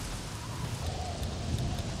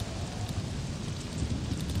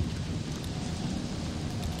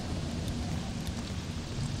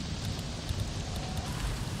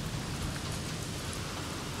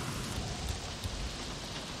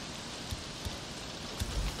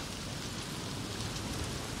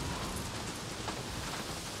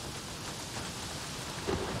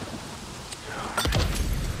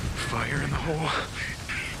 Fire in the hole.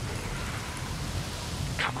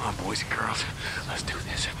 Come on, boys and girls. Let's do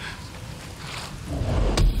this.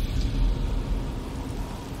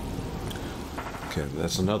 Okay,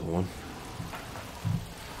 that's another one.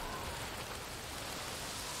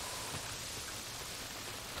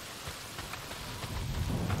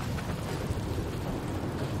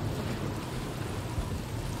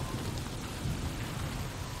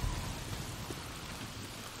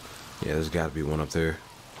 Yeah, there's got to be one up there.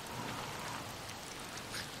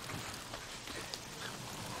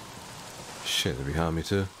 Shit, they're behind me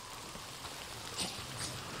too.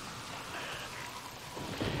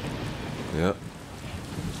 Yep.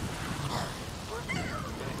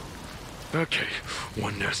 Okay,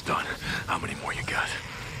 one nest done. How many more you got?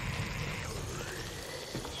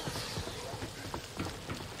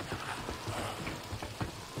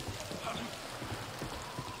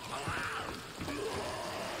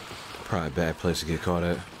 Probably a bad place to get caught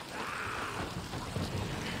at.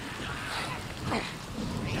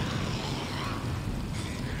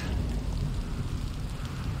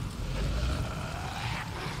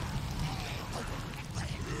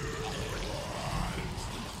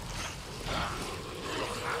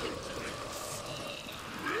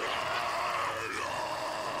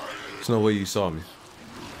 There's no way you saw me.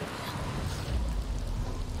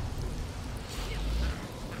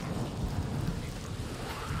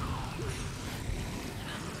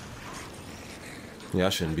 Yeah, I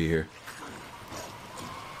shouldn't be here.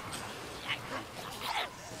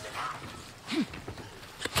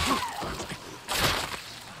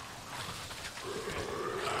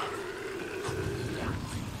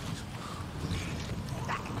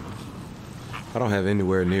 I don't have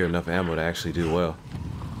anywhere near enough ammo to actually do well.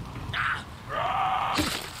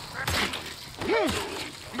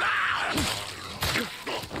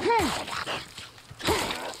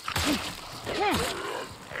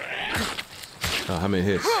 Oh, how many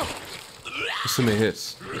hits? What's so many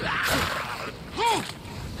hits?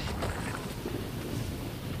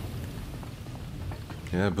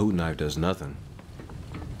 Yeah, boot knife does nothing.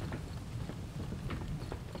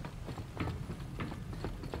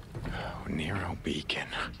 Oh, Nero Beacon.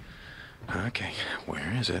 Okay,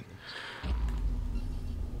 where is it?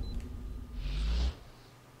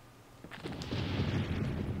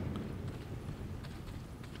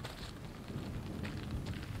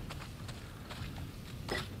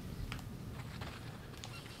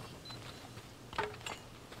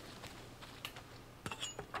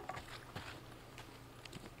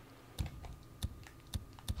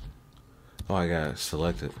 Oh, I got it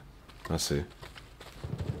selected. I see.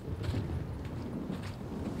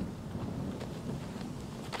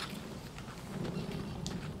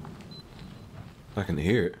 I can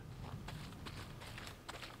hear it.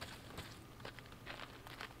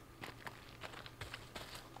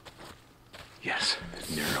 Yes,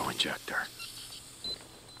 Nero injector.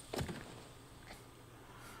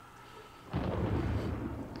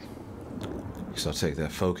 Guess I'll take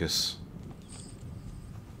that focus.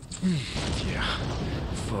 Yeah,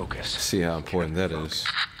 focus. See how important that is.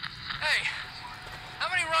 Hey, how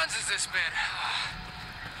many runs has this been?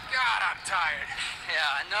 God, I'm tired. Yeah,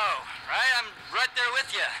 I know, right? I'm right there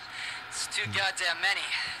with you. It's too goddamn many.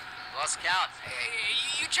 Lost count. Hey,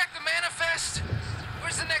 you checked the manifest?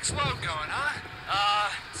 Where's the next load going,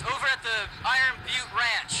 huh? It's over at the Iron Butte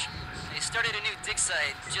Ranch. They started a new dig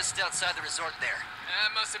site just outside the resort there.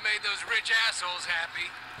 That must have made those rich assholes happy.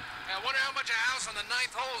 I wonder how much a house on the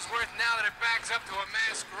 9th hole is worth now that it backs up to a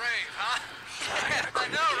mass grave, huh? Yeah, I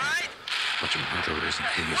know, right? Bunch of murderers and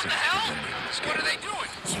thieves. What the hell? What are they doing?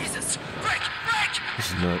 Jesus. Break! Break! This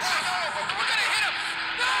is nuts. No, we're gonna hit him!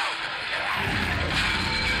 No!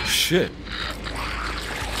 Shit.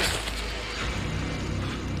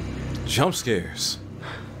 Jump scares.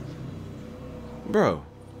 Bro.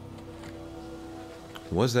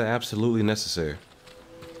 Was that absolutely necessary?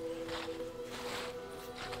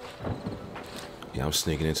 Yeah, I'm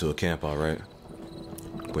sneaking into a camp, all right,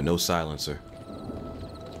 with no silencer.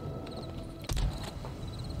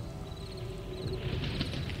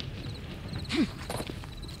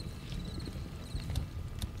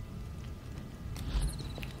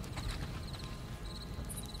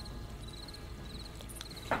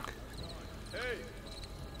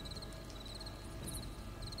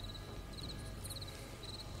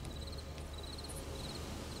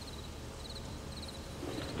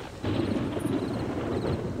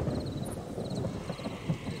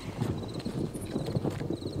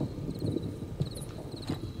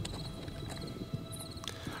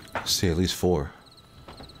 See at least 4.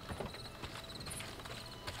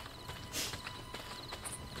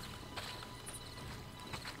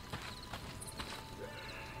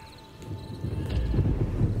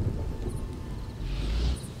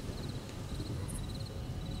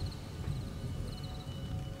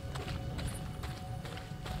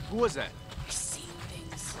 Who was that? I've seen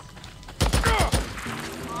things. Kill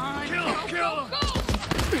him! Kill him!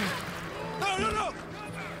 No, no, no!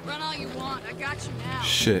 Run all you want. I got you now.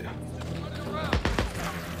 Shit.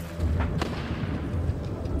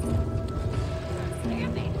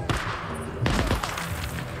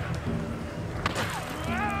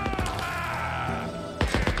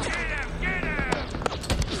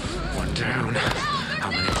 One down. How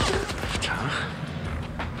many left, huh?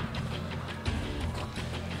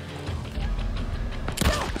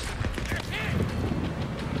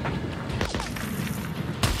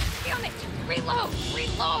 Damn it! Reload!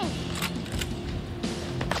 Reload!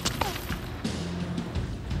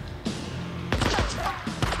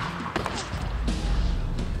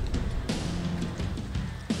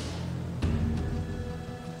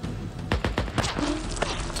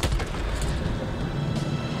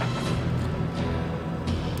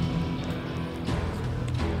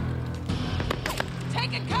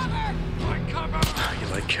 Taking cover! How you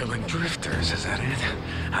like killing drifters, is that it?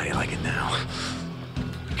 How do you like it now?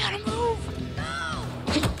 Gotta move! No!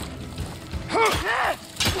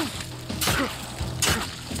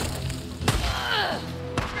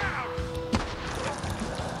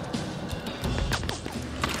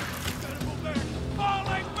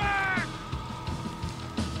 Falling back!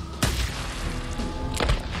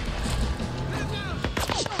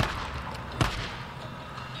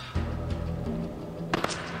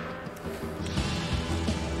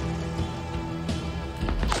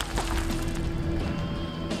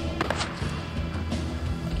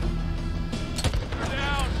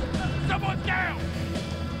 Down! Someone's down!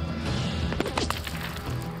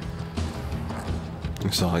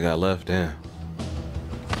 That's all I got left. Damn.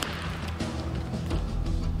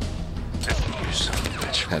 You son of a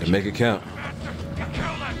bitch. Had to make it count.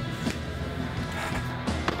 Kill them!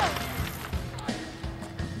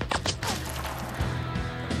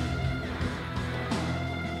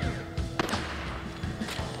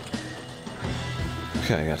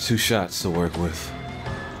 Okay, I got 2 shots to work with.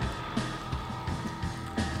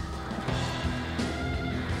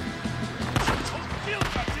 Kill,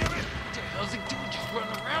 goddammit! What the hell's he doing just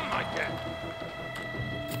running around like that?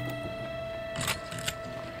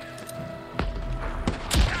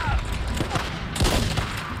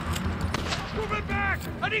 Moving back!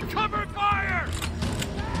 I need cover fire!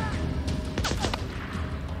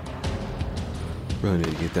 Really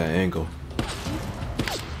need to get that angle.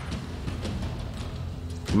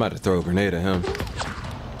 I'm about to throw a grenade at him.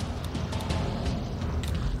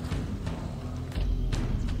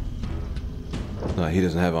 No, he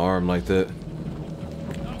doesn't have an arm like that.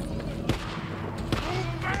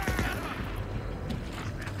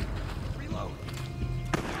 Reload.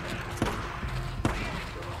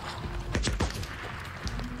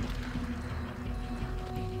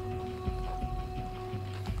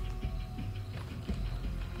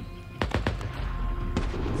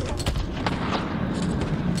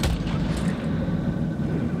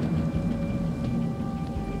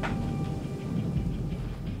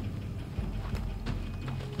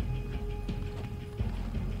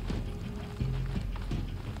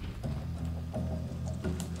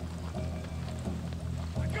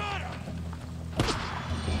 I got him!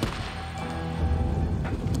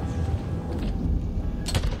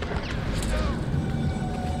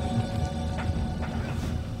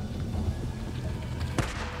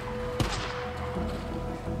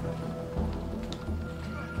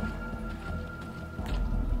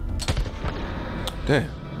 Damn.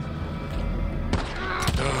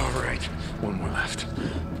 All right. One more left.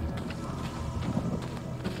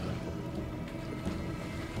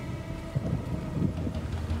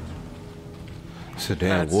 It's a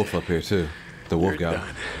damn That's wolf it. up here too. The wolf You're guy.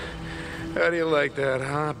 done. How do you like that,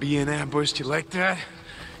 huh? Being ambushed, you like that?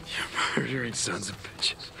 Murdering sons of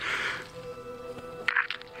bitches.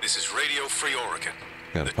 This is Radio Free Oregon.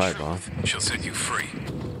 Got a The pipe bomb. truth shall set you free.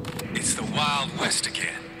 It's the Wild West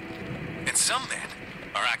again. And some men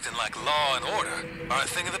are acting like law and order are a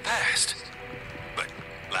thing of the past. But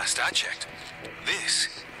last I checked, this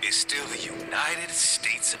is still the United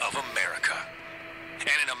States of America. And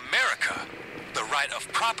in America, the right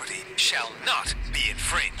of property shall not be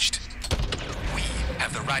infringed. We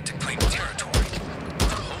have the right to claim territory, to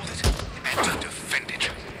hold it, and to defend it.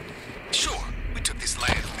 Sure, we took this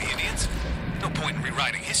land from the Indians. No point in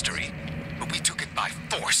rewriting history, but we took it by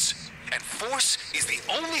force. And force is the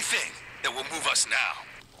only thing that will move us now.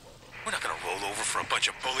 We're not gonna roll over for a bunch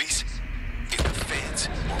of bullies. If the feds,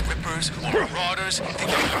 or rippers, or marauders think they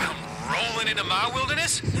can come rolling into my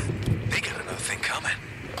wilderness, they got another thing coming.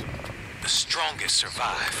 The strongest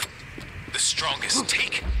survive. The strongest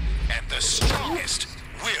take, and the strongest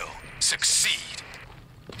will succeed.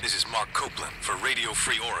 This is Mark Copeland for Radio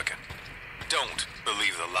Free Oregon. Don't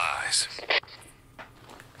believe the lies.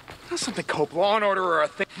 That's something Cope, law and order are a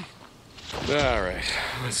thing. All right,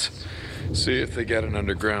 let's see if they got an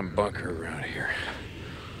underground bunker around here.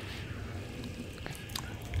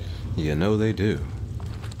 You know they do.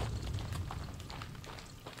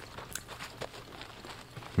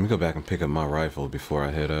 Let me go back and pick up my rifle before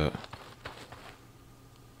I head up.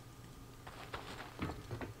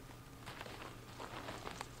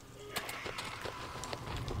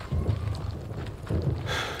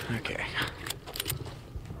 Okay.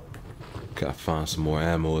 Gotta find some more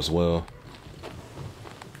ammo as well.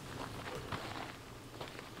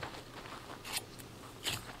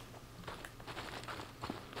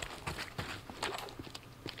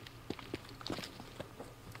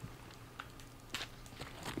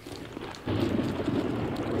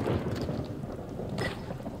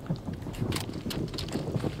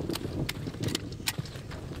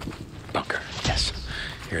 Bunker. Yes.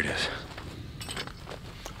 Here it is.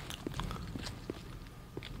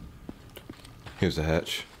 Here's the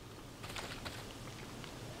hatch.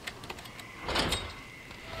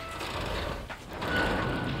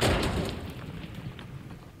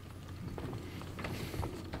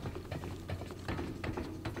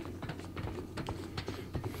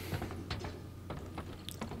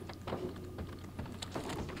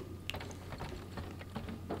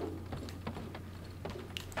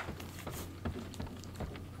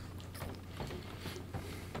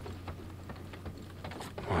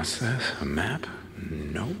 What's this? A map?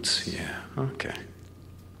 Notes? Yeah, okay.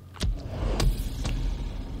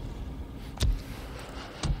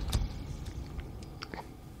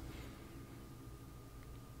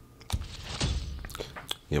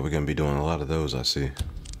 Yeah, we're gonna be doing a lot of those, I see.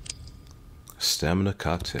 Stamina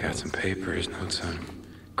cocktail. Got some papers, notes on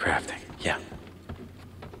crafting. Yeah.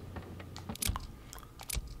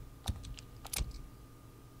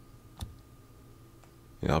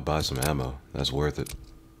 Yeah, I'll buy some ammo. That's worth it.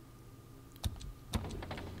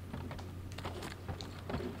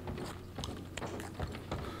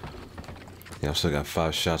 Yeah, I've still got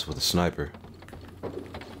 5 shots with a sniper.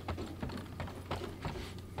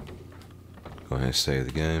 Go ahead and save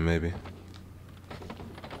the game, maybe.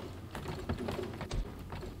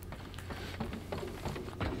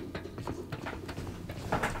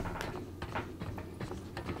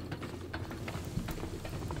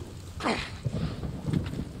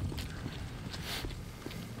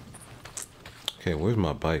 Okay, where's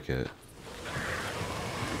my bike at?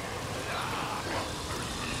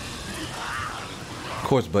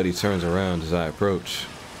 Of course, Buddy turns around as I approach.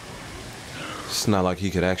 It's not like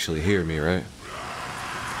he could actually hear me, right?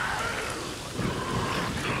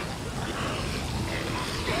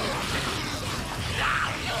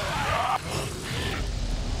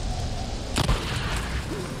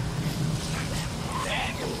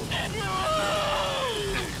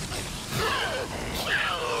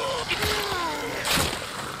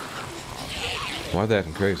 Why they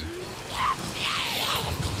acting crazy?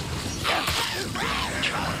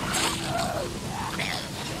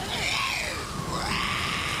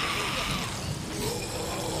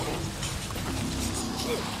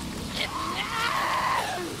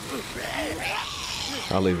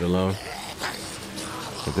 I'll leave it alone.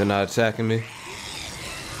 If they're not attacking me,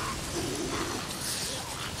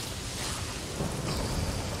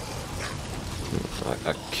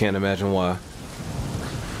 I can't imagine why.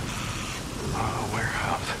 Oh,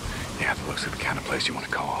 warehouse. Yeah, that looks like the kind of place you want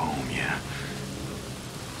to call home, yeah.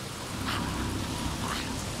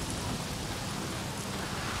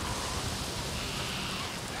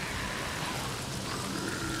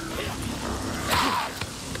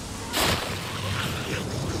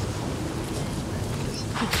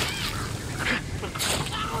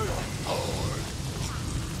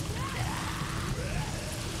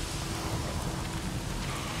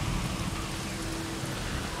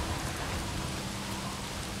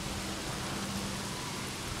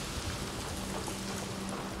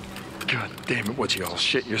 damn it, what you all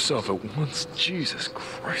shit yourself at once? Jesus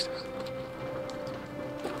Christ.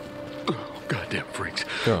 Oh, goddamn freaks.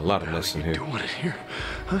 There are a lot of nests in here. What are you doing in here?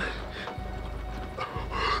 Huh?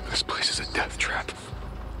 This place is a death trap.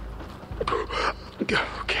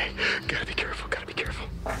 Okay, gotta be careful, gotta be careful.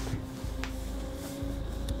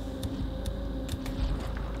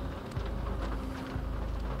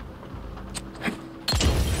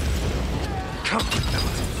 Come on,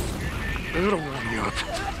 fellas. It'll warm you up.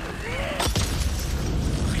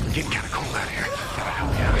 Getting kind of cold out here. Gotta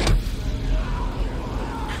help you out.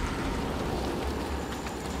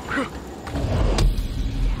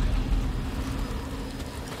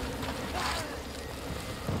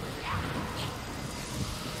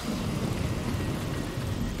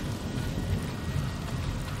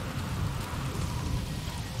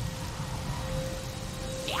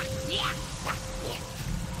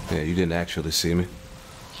 Yeah, you didn't actually see me.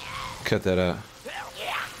 Cut that out.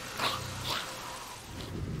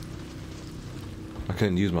 I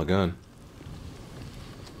couldn't use my gun.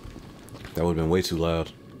 That would have been way too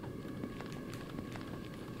loud.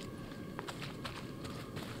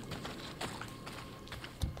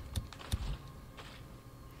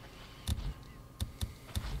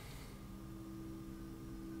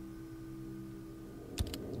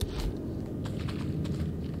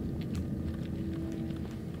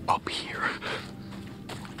 Up here.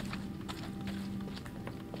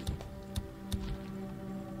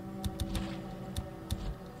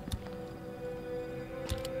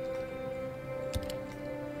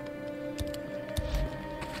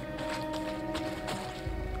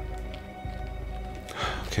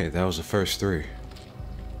 Okay, that was the first three.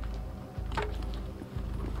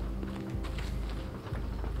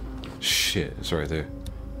 Shit, it's right there.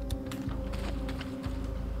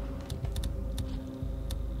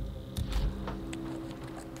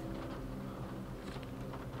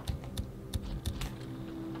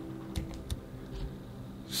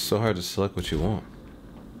 So hard to select what you want.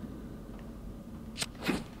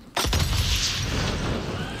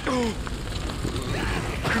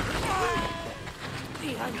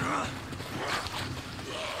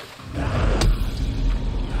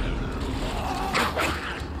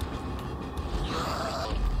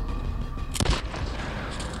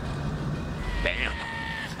 Bam.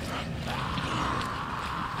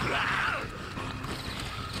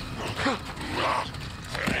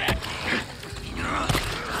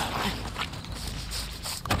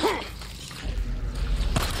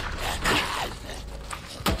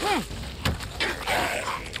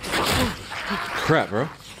 Crap, bro.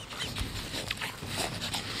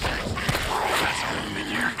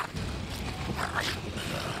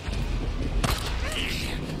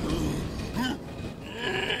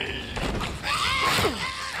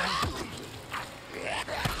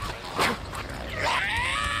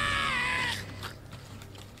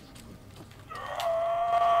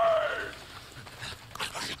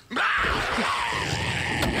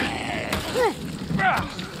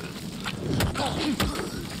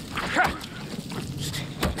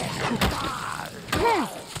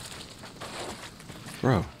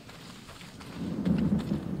 Bro.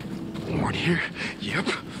 More in here? Yep.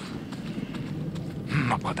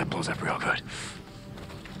 I bet that blows up real good.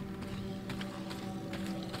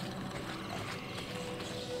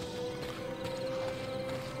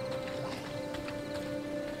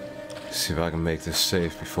 See if I can make this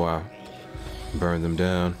safe before I burn them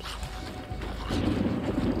down.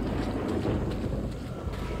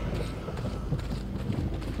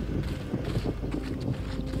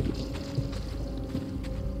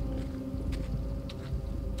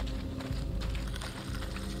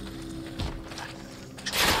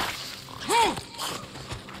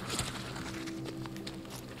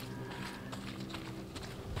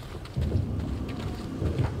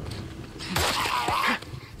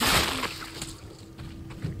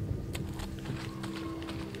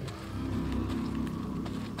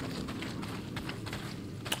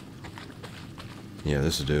 Yeah,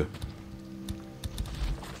 this will do.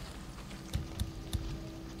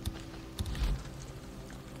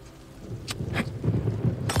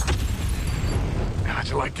 How'd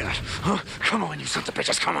you like that? Huh? Come on, you sons of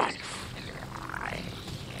bitches, come on!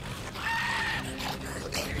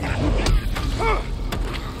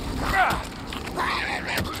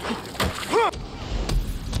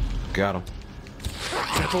 Got him. Is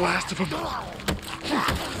that the last of them?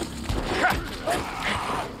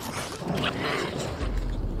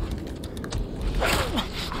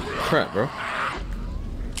 Crap, bro.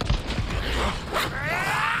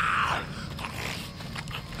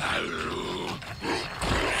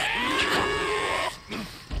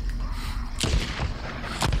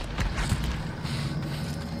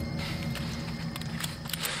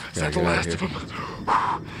 gotta the get out last of of here.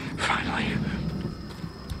 them. Finally.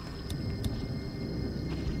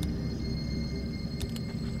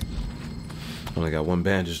 Only got one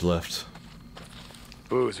bandage left.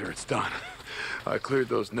 Boozer, it's done. I cleared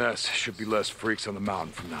those nests. Should be less freaks on the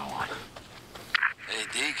mountain from now on. Hey,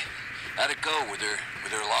 Deke, how'd it go? Were there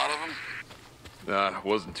a lot of them? It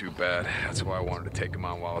wasn't too bad. That's why I wanted to take them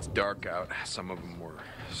on while it's dark out. Some of them were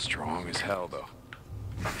strong as hell, though.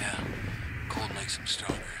 Yeah, cold makes them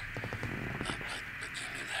stronger. But you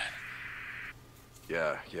knew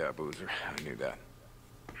that. Yeah, Boozer. I knew that.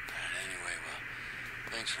 Anyway, well,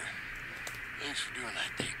 thanks for doing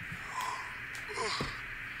that, Deke.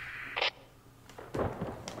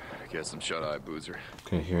 Get some shut-eye, Boozer.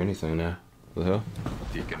 Can't hear anything now. What the hell?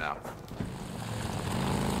 Deacon out.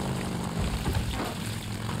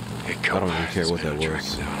 I don't even care what that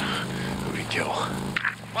was. Who'd he kill?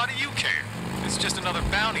 Why do you care? It's just another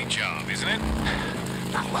bounty job, isn't it?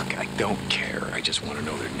 Now look, I don't care. I just want to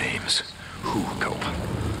know their names. Who, Cope?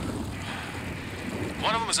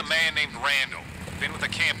 One of them is a man named Randall. Been with the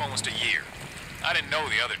camp almost a year. I didn't know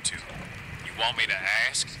the other two. You want me to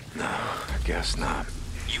ask? No, I guess not.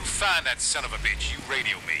 You find that son of a bitch. You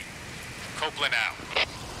radio me. Copeland out.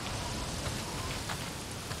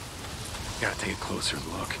 Gotta take a closer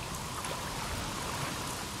look.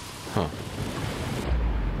 Huh.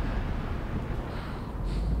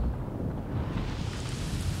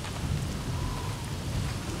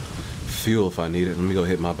 Fuel if I need it. Let me go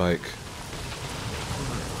hit my bike.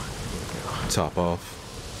 Top off.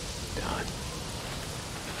 Done.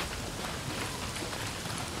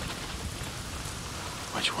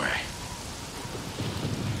 Which way?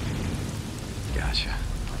 Gotcha.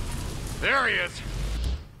 There he is!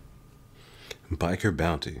 Biker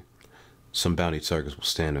bounty. Some bounty targets will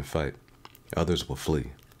stand and fight. Others will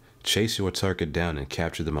flee. Chase your target down and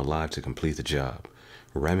capture them alive to complete the job.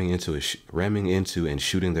 Ramming into and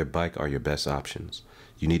shooting their bike are your best options.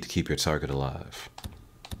 You need to keep your target alive.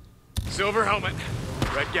 Silver helmet,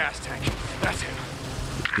 red gas tank. That's him.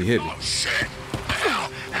 He hit me. Oh, shit!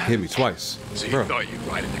 Hit me twice. So you Bro. thought you'd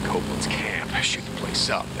ride into Copeland's camp, shoot the place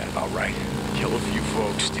up, that about right? Kill a few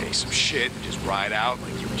folks, take some shit, and just ride out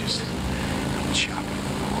like you were just chopping.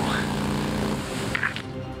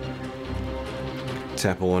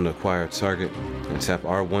 Tap O1 to acquire a target, and tap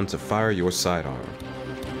R1 to fire your sidearm.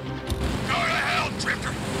 Go to hell,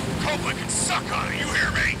 Drifter! Copeland can suck on it, you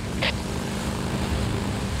hear me?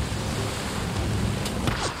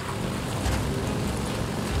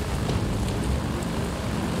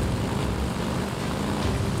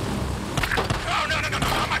 No,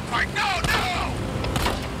 not my bike! No!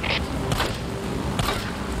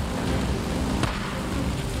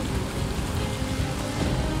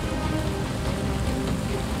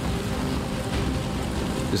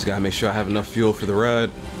 Just gotta make sure I have enough fuel for the ride.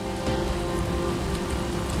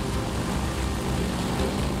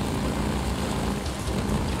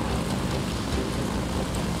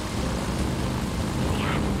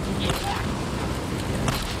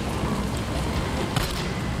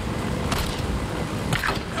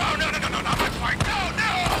 No, not my bike! No!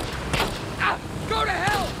 Go to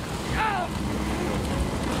hell!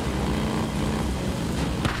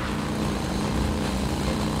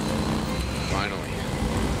 Finally.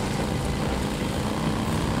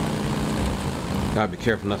 Gotta be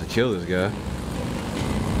careful not to kill this guy.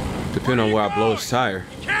 Depending on where I blow his tire.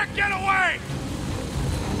 Can't get away!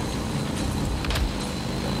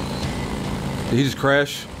 Did he just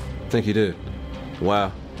crash? I think he did.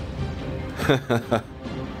 Wow.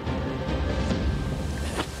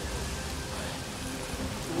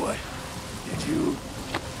 What did you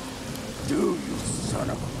do, you son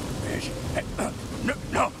of a bitch?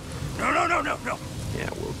 No. Yeah,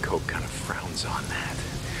 well, Cope kind of frowns on that.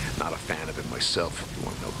 Not a fan of it myself, if you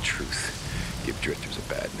want to know the truth. Give drifters a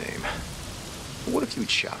bad name. What if you'd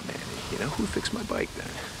shot Manny? You know, who'd fix my bike then?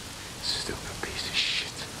 Stupid piece of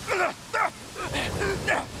shit.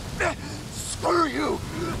 Screw you!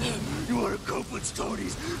 You want to cope with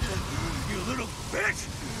stories? You little bitch!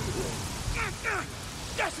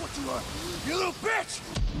 That's what you are! You little bitch!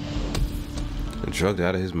 Drugged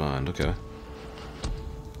out of his mind, okay.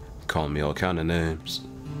 Calling me all kind of names.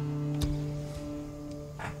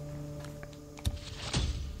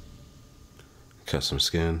 Custom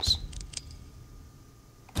skins.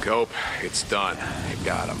 Cope, it's done. I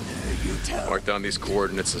got him. Mark down these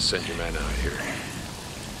coordinates and send your man out here.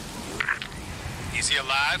 Is he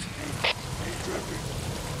alive?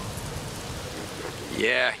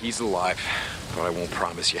 Yeah, he's alive. But I won't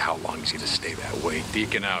promise you how long he's gonna stay that way.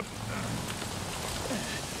 Deacon out.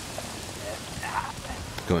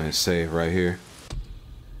 Go ahead and save right here.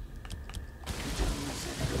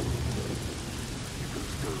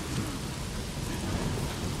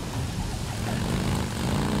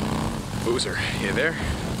 Boozer, you there?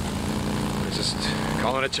 We're just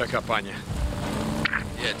calling to check up on you.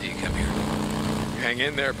 Yeah, Deke, I'm here. You hang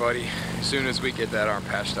in there, buddy. As soon as we get that arm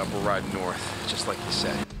patched up, we're riding north, just like you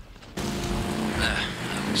said. I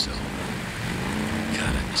hope so.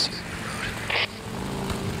 God, I miss you on the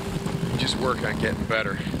road. Just work on getting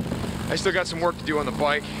better. I still got some work to do on the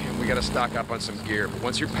bike, and we gotta stock up on some gear. But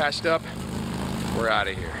once you're patched up, we're out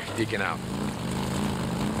of here. Deacon out.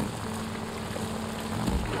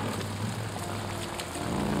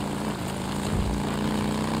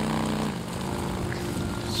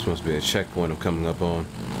 Supposed to be a checkpoint I'm coming up on.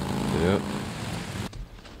 Yep.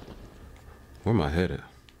 Where am I headed?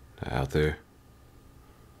 Out there.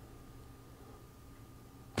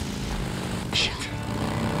 Shit.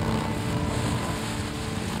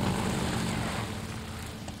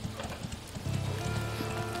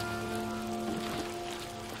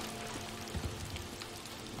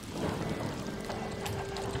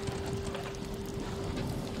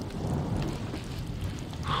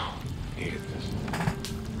 Needed this.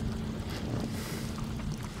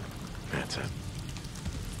 That's it.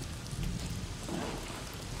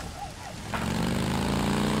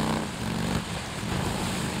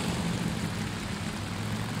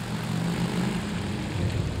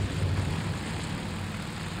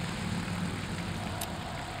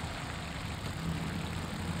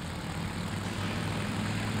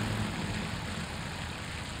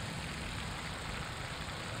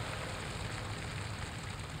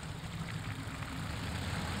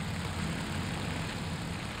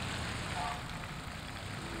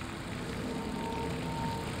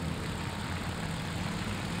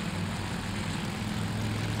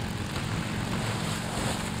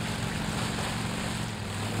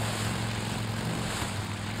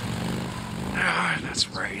 That's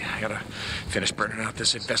right. I gotta finish burning out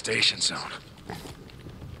this infestation zone.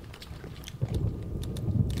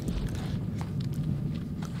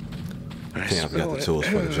 I think I've got the tools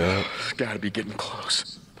for the job. Gotta be getting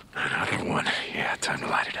close. Another one. Yeah, time to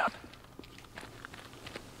light it up.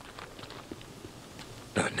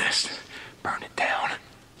 Another nest. Burn it down.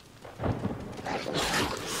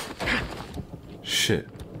 Shit.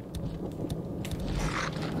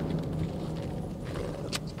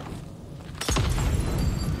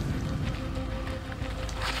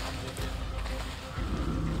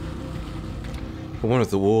 I wonder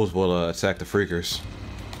if the wolves will attack the freakers,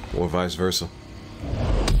 or vice versa.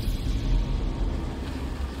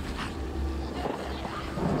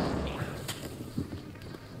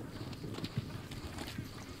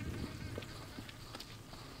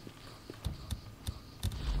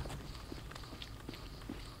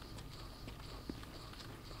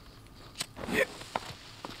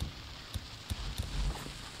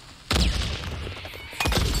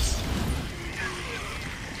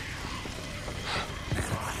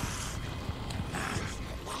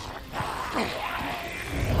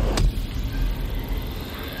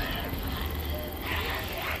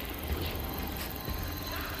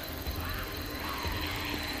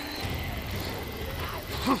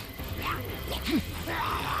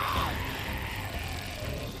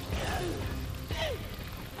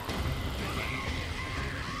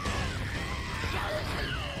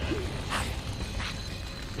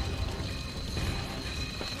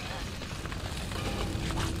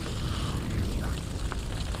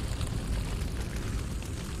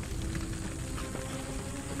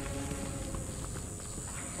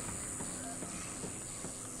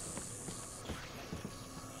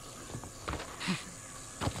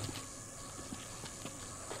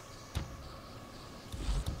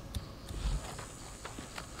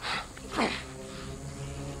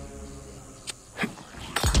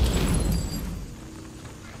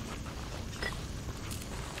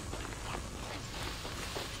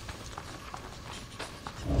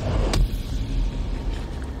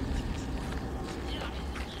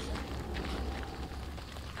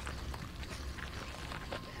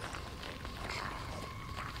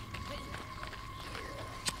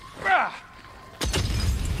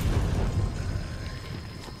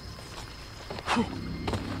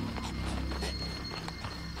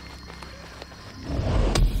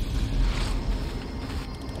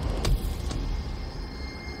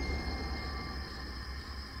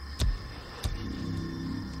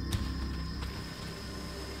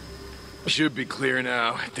 Should be clear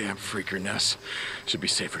now. Damn freaker nest. Should be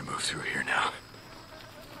safe to move through here now.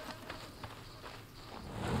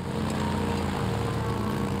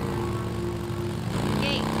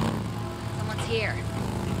 Gate. Someone's here.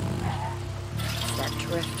 It's that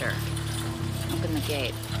drifter. Open the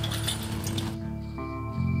gate.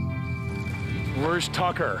 Where's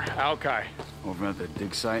Tucker? Alki. Over at the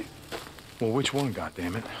dig site? Well, which one,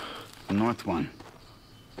 goddammit? The north one.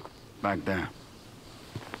 Back there.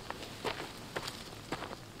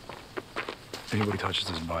 Anybody touches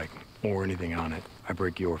this bike, or anything on it, I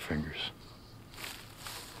break your fingers.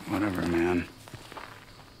 Whatever, man.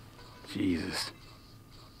 Jesus.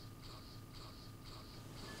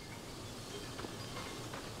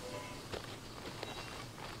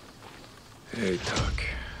 Hey, Tuck.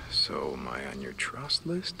 So, am I on your trust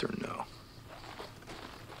list or no?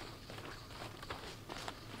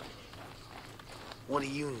 What do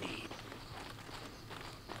you need?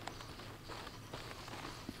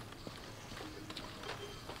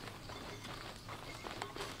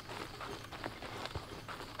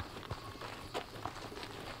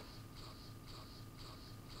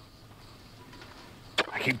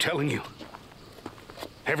 I keep telling you.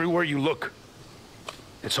 Everywhere you look,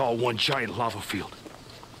 it's all one giant lava field.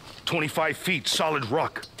 25 feet, solid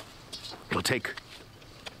rock. It'll take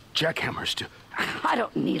jackhammers to... I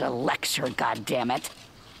don't need a lecture, goddammit.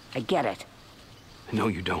 I get it. No,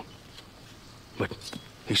 you don't. But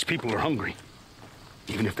these people are hungry.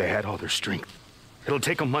 Even if they had all their strength. It'll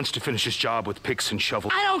take them months to finish this job with picks and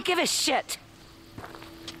shovels. I don't give a shit!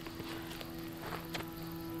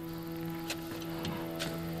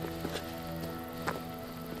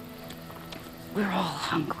 We're all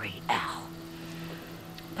hungry, Al.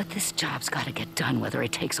 But this job's gotta get done whether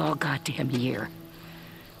it takes all goddamn year.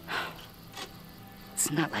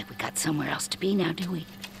 It's not like we got somewhere else to be now, do we?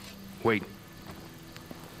 Wait.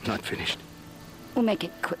 Not finished. We'll make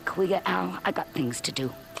it quick, will ya, Al? I got things to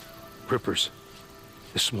do. Rippers.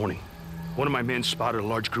 This morning, one of my men spotted a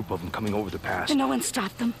large group of them coming over the pass. And no one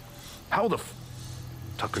stopped them? How the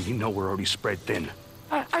Tucker, you know we're already spread thin.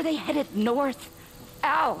 Are they headed north?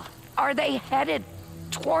 Al, are they headed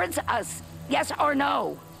towards us? Yes or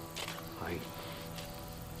no?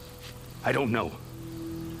 I don't know.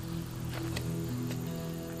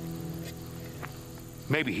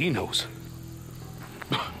 Maybe he knows.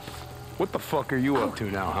 What the fuck are you up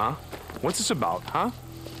to now, huh? What's this about, huh?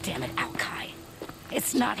 Damn it, Al-Kai.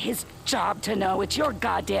 It's not his job to know. It's your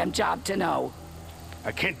goddamn job to know.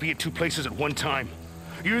 I can't be at two places at one time.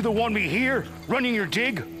 You either want me here, running your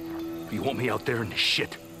dig, or you want me out there in the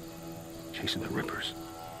shit, chasing the Rippers.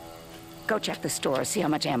 Go check the store, see how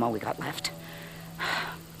much ammo we got left.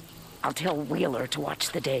 I'll tell Wheeler to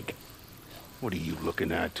watch the dig. What are you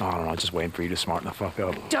looking at? I don't know, just waiting for you to smarten the fuck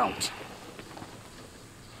up. Don't!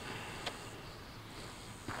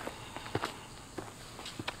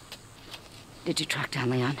 Did you track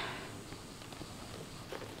down Leon?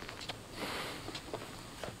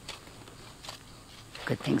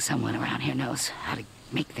 Good thing someone around here knows how to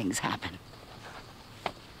make things happen.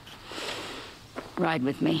 Ride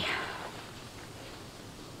with me.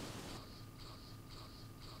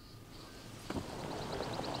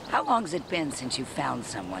 How long's it been since you found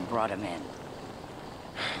someone, brought him in?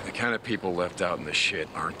 The kind of people left out in the shit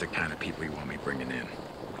aren't the kind of people you want me bringing in.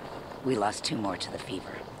 We lost 2 more to the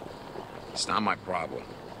fever. It's not my problem.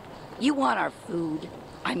 You want our food?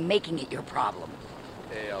 I'm making it your problem.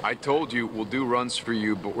 I told you we'll do runs for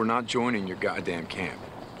you, but we're not joining your goddamn camp.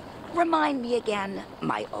 Remind me again,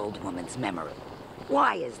 my old woman's memory.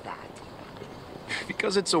 Why is that?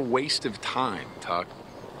 Because it's a waste of time, Tuck.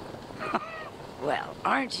 Well,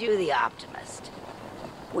 aren't you the optimist?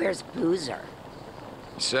 Where's Boozer?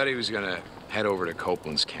 He said he was gonna head over to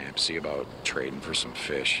Copeland's camp, see about trading for some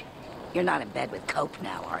fish. You're not in bed with Cope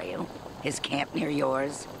now, are you? His camp near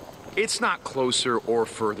yours? It's not closer or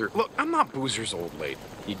further. Look, I'm not Boozer's old lady.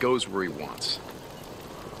 He goes where he wants.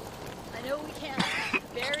 I know we can't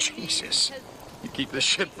bury Jesus. You keep this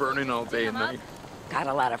shit burning all day and night. Got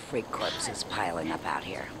a lot of freak corpses piling up out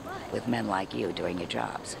here. With men like you doing your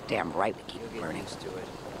jobs. Damn right we keep it burning.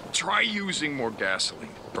 Try using more gasoline.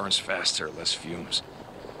 Burns faster, less fumes.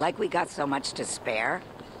 Like we got so much to spare?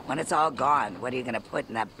 When it's all gone, what are you gonna put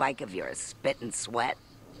in that bike of yours? Spit and sweat?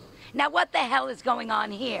 Now what the hell is going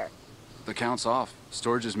on here? The count's off.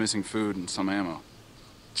 Storage is missing food and some ammo.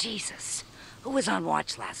 Jesus. Who was on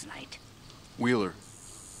watch last night? Wheeler.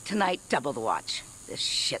 Tonight, double the watch. This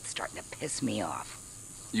shit's starting to piss me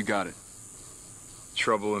off. You got it.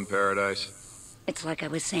 Trouble in paradise. It's like I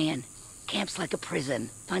was saying. Camp's like a prison.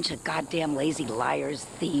 Bunch of goddamn lazy liars,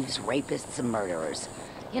 thieves, rapists, and murderers.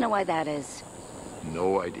 You know why that is?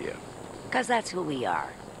 No idea. 'Cause that's who we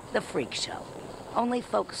are. The freak show. Only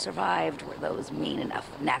folks survived were those mean enough,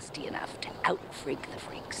 nasty enough to out-freak the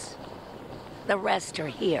freaks. The rest are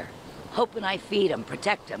here. Hoping I feed them,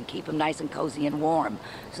 protect them, keep them nice and cozy and warm,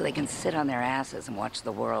 so they can sit on their asses and watch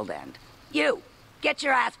the world end. You! Get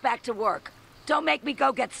your ass back to work. Don't make me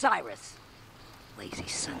go get Cyrus. Lazy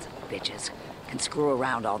sons of bitches can screw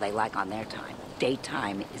around all they like on their time.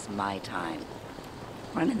 Daytime is my time.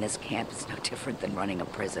 Running this camp is no different than running a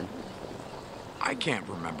prison. I can't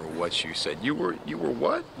remember what you said. You were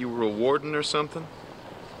what? You were a warden or something?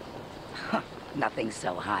 Nothing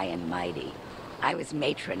so high and mighty. I was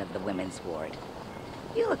matron of the women's ward.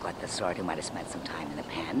 You look like the sort who might have spent some time in the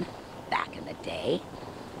pen, back in the day.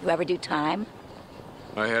 You ever do time?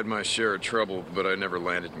 I had my share of trouble, but I never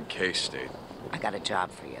landed in K-State. I got a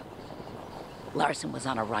job for you. Larson was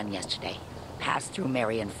on a run yesterday. Passed through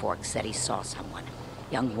Marion Fork, said he saw someone.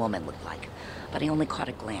 Young woman looked like, but he only caught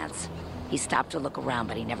a glance. He stopped to look around,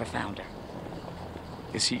 but he never found her.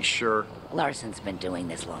 Is he sure? Larson's been doing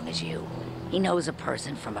this long as you. He knows a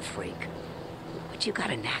person from a freak. But you got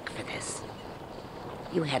a knack for this.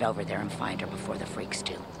 You head over there and find her before the freaks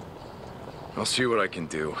do. I'll see what I can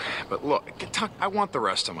do. But look, I want the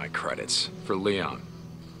rest of my credits for Leon.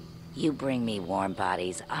 You bring me warm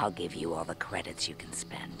bodies, I'll give you all the credits you can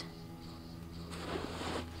spend.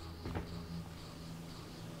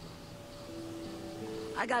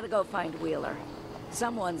 I gotta go find Wheeler.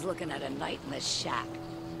 Someone's looking at a night in the shack.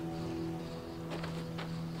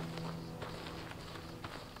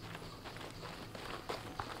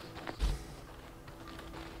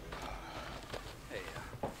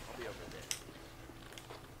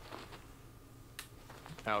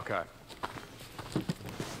 Okay.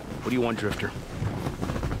 What do you want, Drifter?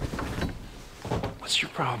 What's your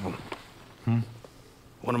problem?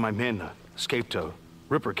 One of my men escaped a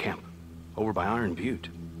Ripper camp over by Iron Butte.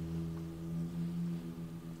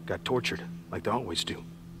 Got tortured, like they always do.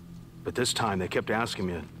 But this time they kept asking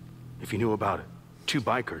me if you knew about it. 2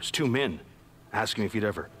 bikers, 2 men, asking me if you'd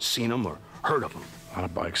ever seen them or heard of them. A lot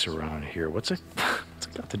of bikes around here. What's it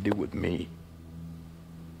got to do with me?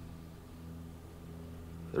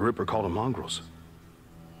 The Ripper called them mongrels.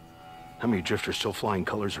 How many drifters still flying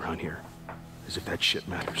colors around here? As if that shit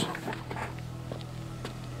matters.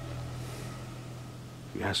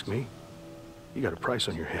 If you ask me, you got a price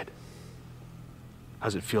on your head.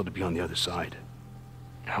 How's it feel to be on the other side?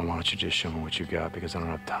 Now, why don't you just show me what you got, because I don't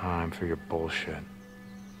have time for your bullshit.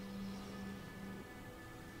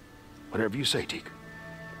 Whatever you say, Deke.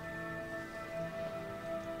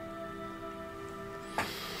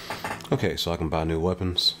 Okay, so I can buy new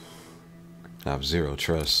weapons. I have 0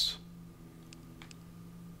 trust.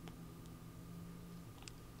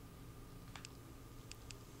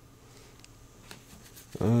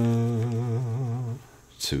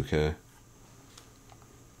 $2K.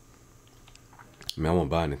 I mean, I won't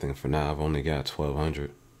buy anything for now. I've only got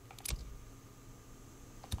 1,200.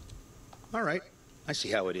 All right, I see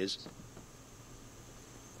how it is.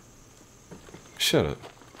 Shut up.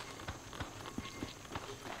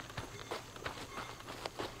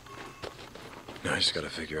 Now I just gotta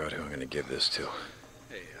figure out who I'm gonna give this to.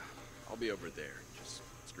 Hey, I'll be over there, just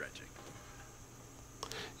stretching.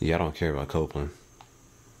 Yeah, I don't care about Copeland.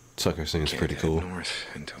 Tucker seems pretty Can't cool. head north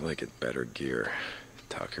until I get better gear.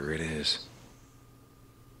 Tucker it is.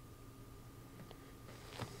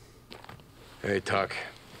 Hey, Tuck.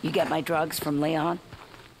 You get my drugs from Leon?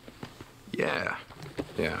 Yeah.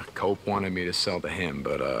 Cope wanted me to sell to him,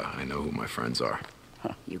 but I know who my friends are.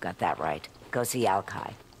 You got that right. Go see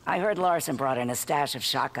Alki. I heard Larson brought in a stash of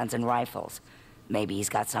shotguns and rifles. Maybe he's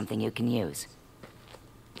got something you can use.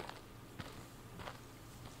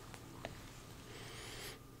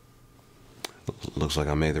 Looks like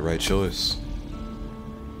I made the right choice.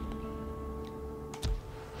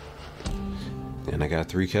 And I got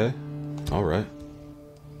 3K? Alright.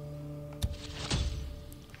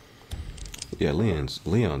 Yeah,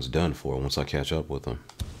 Leon's done for once I catch up with him.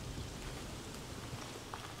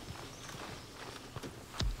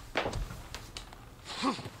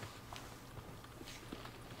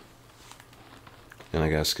 And I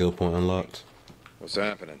got a skill point unlocked. What's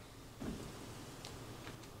happening?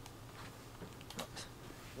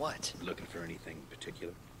 What? Looking for anything in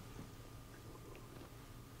particular?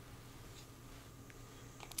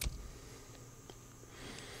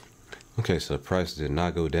 Okay, so the price did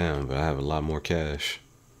not go down, but I have a lot more cash.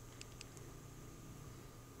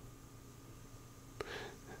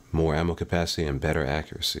 More ammo capacity and better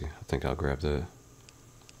accuracy. I think I'll grab that.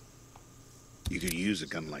 You could use a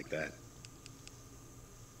gun like that.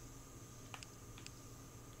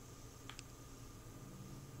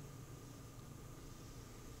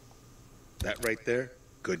 That right there,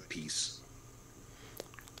 good piece.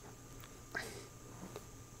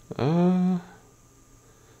 I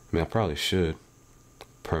mean, I probably should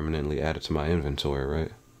permanently add it to my inventory,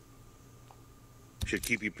 right? Should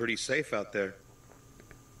keep you pretty safe out there.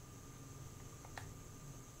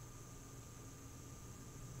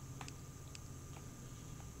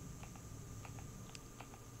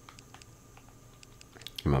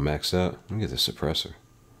 Am I maxed out? Let me get the suppressor.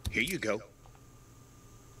 Here you go.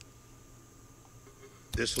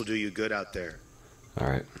 This will do you good out there.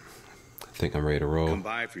 Alright. I think I'm ready to roll. Come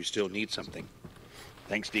by if you still need something.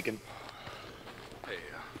 Thanks, Deacon. Hey,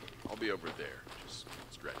 I'll be over there. Just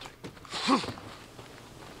stretching.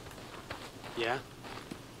 Yeah?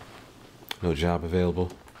 No job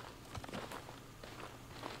available.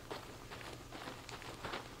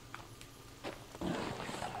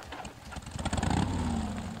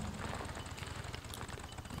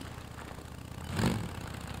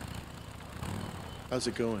 How's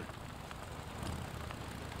it going?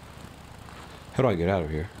 How do I get out of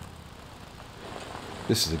here?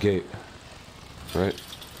 This is the gate, right?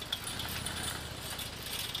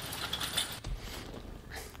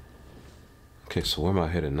 Okay, so where am I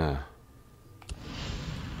headed now?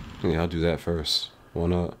 Yeah, I'll do that first.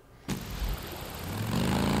 One up.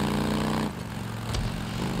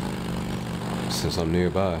 Since I'm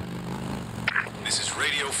nearby. This is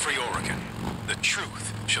Radio Free Oregon. The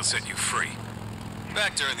truth shall set you free.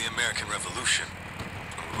 Back during the American Revolution,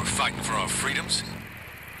 when we were fighting for our freedoms,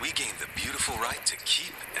 we gained the beautiful right to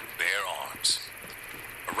keep and bear arms.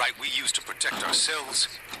 A right we used to protect ourselves,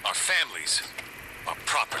 our families, our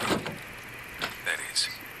property. That is,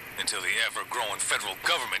 until the ever-growing federal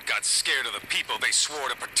government got scared of the people they swore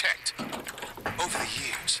to protect. Over the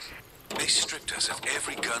years, they stripped us of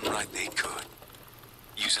every gun right they could,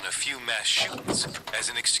 using a few mass shootings as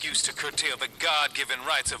an excuse to curtail the God-given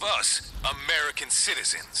rights of us, American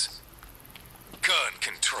citizens. Gun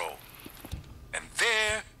control. And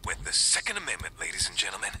there went the Second Amendment, ladies and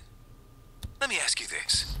gentlemen. Let me ask you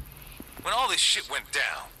this. When all this shit went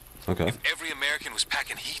down, if every American was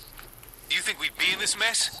packing heat, do you think we'd be in this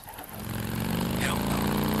mess? Hell no.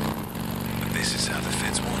 But this is how the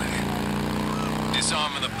feds wanted it.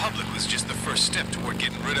 Disarming the public was just the first step toward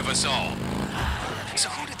getting rid of us all. So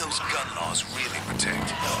who did those gun laws really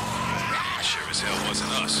protect? Sure as hell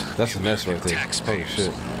wasn't us. That's a mess right there. Holy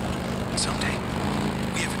shit. Someday,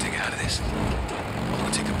 we ever take it out of this, I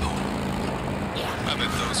want to take a poll. I bet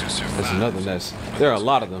those who survive. That's another mess. There are a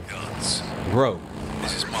lot of them. Bro.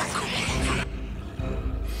 This is Mark Copeland.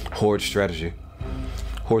 Horde strategy.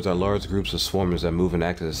 Hordes are large groups of swarmers that move and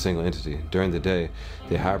act as a single entity. During the day,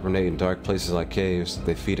 they hibernate in dark places like caves.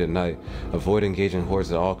 They feed at night. Avoid engaging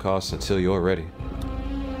hordes at all costs until you're ready.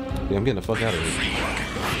 Yeah, I'm getting the fuck out of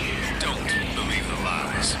here. Don't believe the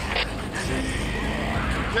lies.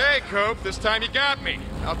 Okay, Cope, this time you got me.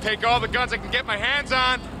 I'll take all the guns I can get my hands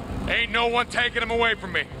on. Ain't no one taking them away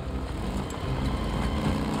from me.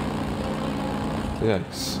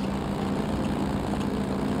 Yes.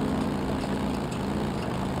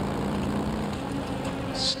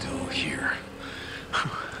 Still here.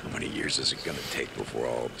 How many years is it gonna take before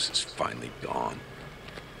all of this is finally gone?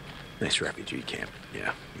 Nice refugee camp.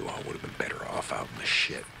 Yeah, you all would have been better off out in the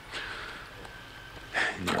shit.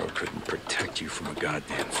 Nero couldn't protect you from a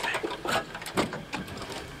goddamn thing.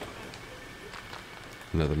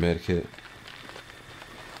 Another med kit.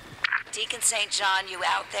 Deacon St. John, you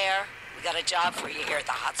out there? We got a job for you here at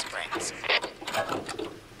the hot springs.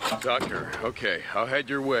 Doctor, okay, I'll head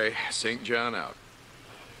your way. St. John out.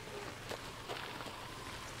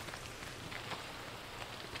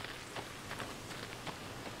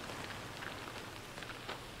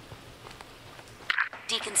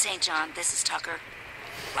 Deacon St. John, this is Tucker.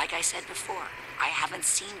 Like I said before, I haven't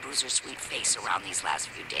seen Boozer's sweet face around these last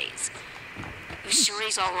few days. You sure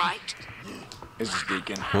he's all right? This is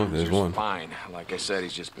Deacon. Oh, there's one. Fine. Like I said,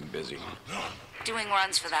 he's just been busy. Doing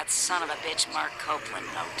runs for that son of a bitch, Mark Copeland,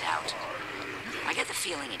 no doubt. I get the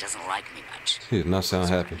feeling he doesn't like me much. He did not sound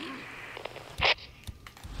happy.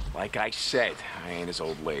 Like I said, I ain't his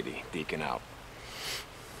old lady. Deacon out.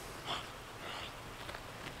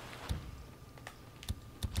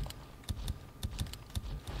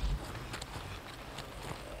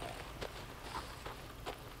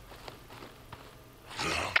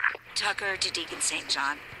 Tucker to Deacon St.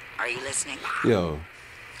 John. Are you listening? Yo.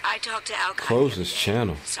 I talked to Al. Close this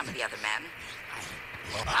channel. Some of the other men.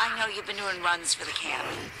 I know you've been doing runs for the camp.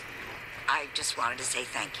 I just wanted to say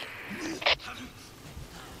thank you.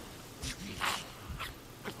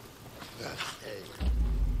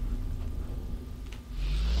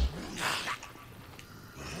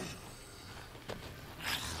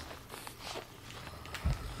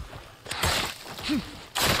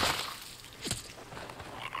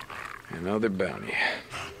 Another bounty.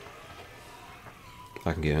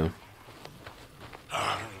 I can get him.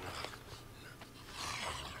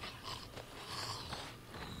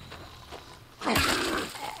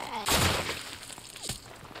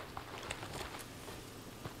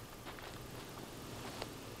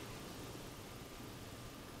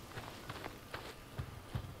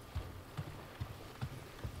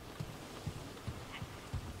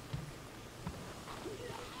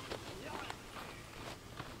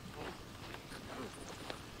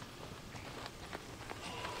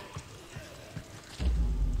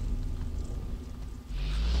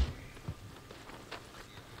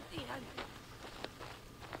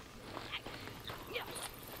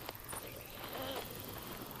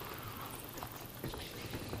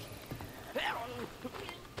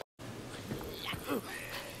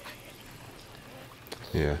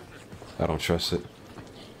 Yeah, I don't trust it.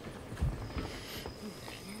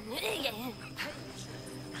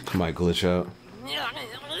 Might glitch out.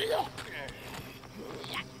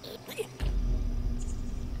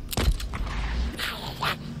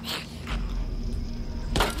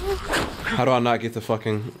 How do I not get the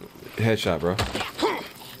fucking headshot, bro?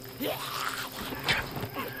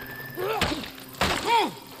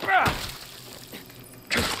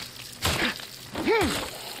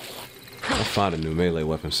 I'll find a new melee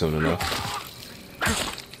weapon soon enough.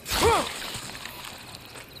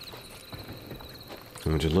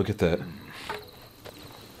 Would you look at that?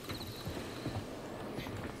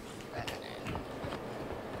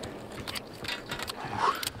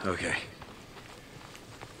 Okay.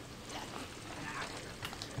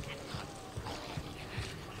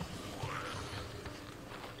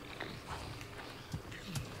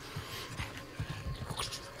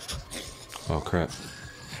 Oh crap.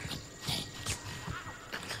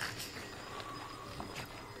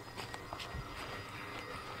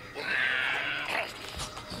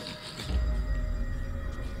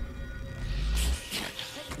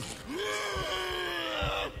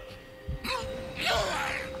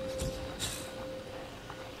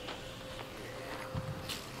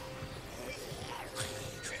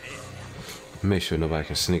 Make sure nobody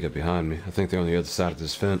can sneak up behind me. I think they're on the other side of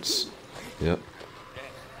this fence. Yep.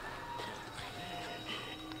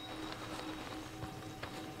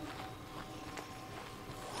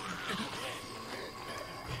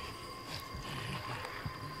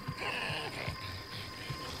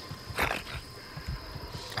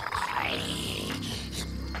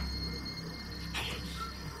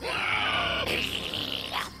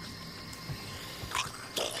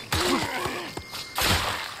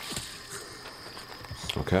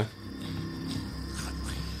 Okay.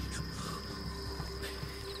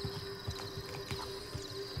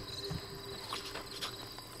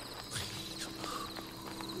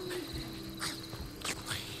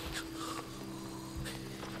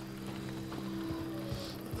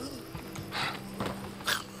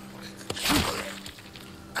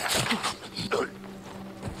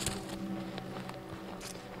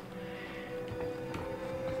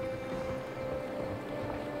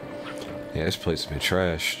 Yeah, this place has been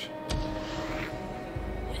trashed.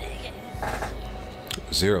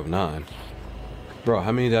 0 of 9. Bro,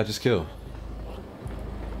 how many did I just kill?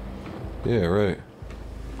 Yeah, right.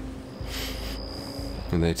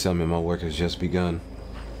 And they tell me my work has just begun.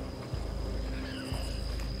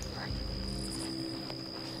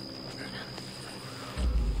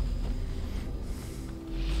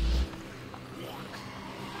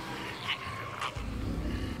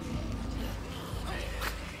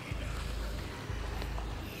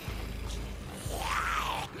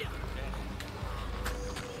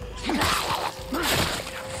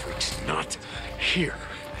 Here.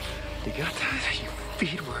 You got that? You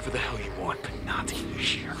feed wherever the hell you want, but not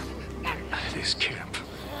here. This camp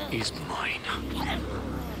is mine.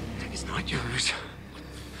 It's not yours.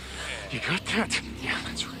 You got that? Yeah,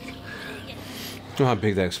 that's right. You know how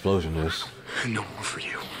big that explosion is. No more for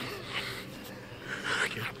you.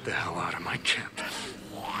 Get the hell out of my camp.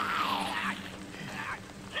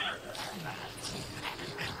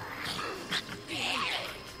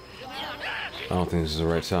 I don't think this is the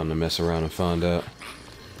right time to mess around and find out.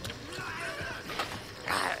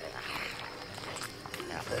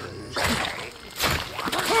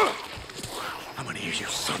 How many of you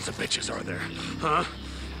sons of bitches are there? Huh?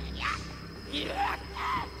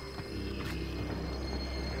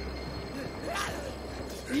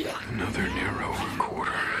 Another narrow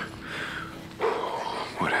quarter.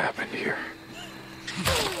 What happened here?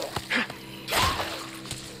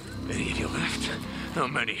 Any of you left? How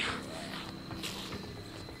many?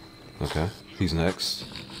 Okay, he's next.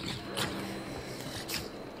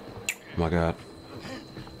 Oh my god.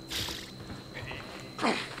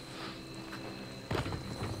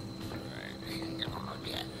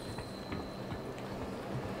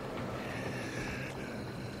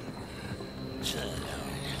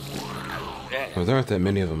 Well, there aren't that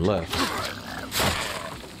many of them left.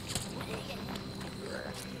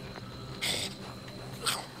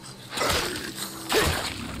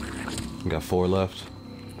 We got 4 left.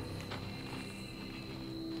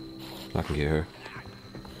 I can get her.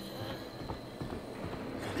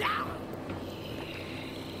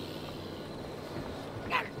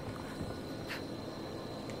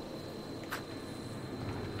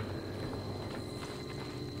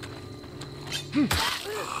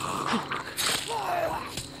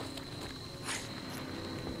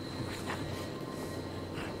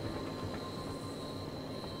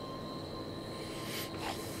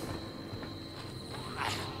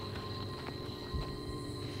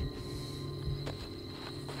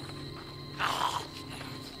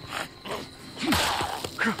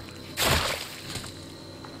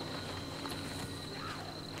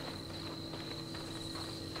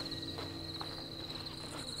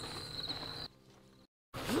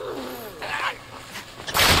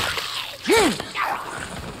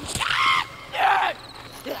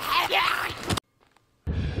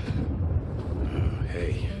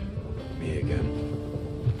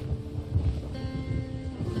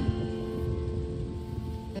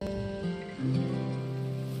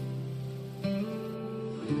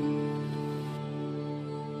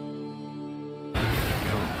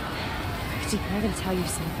 Deacon, I gotta tell you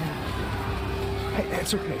something. Hey,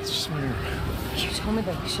 it's okay. It's just my arm. You told me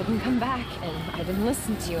that I shouldn't come back, and I didn't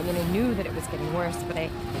listen to you. I mean, I knew that it was getting worse, but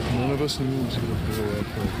None of us knew it was going to blow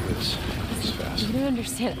up like this fast. You don't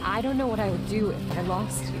understand. I don't know what I would do if I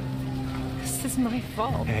lost you. This is my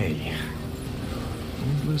fault. Hey,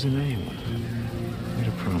 don't lose a name. Made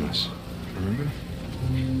a promise. Remember?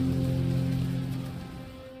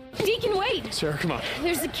 Deacon, wait! Sarah, come on.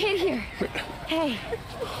 There's a kid here. Hey.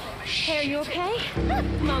 Hey, are you okay?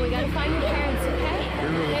 Come on, we gotta find your parents, okay?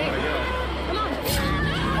 Hey. Come on.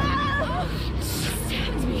 Oh,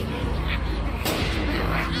 stabbed me.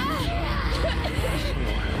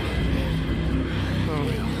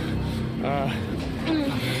 I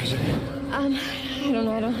don't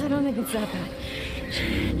know. I don't think it's that bad.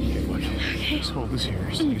 Okay, look. Just hold this here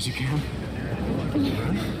as long as you can. I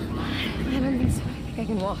don't think so. I think I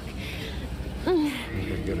can walk.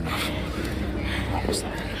 Okay, good enough. Almost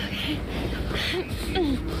there.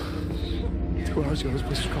 2 hours ago, this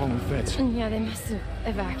place was calling the feds. Yeah, they must have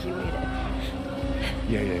evacuated.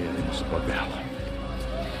 Yeah. They must have plugged out.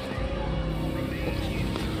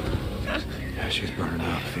 Yeah, she's burning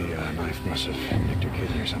up. The knife must have nicked her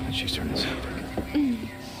kidney or something. She's turning septic. How you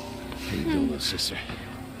doing, little sister?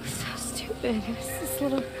 So stupid. It was this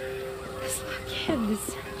little kid.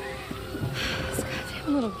 This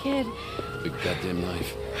goddamn little kid. Big goddamn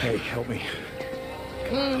knife. Hey, help me.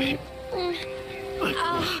 Oh,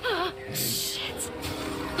 shit.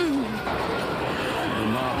 Hey,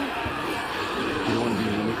 Mom. You want to be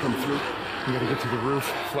when we come through? We gotta get to the roof,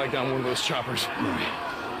 flag down one of those choppers. All right.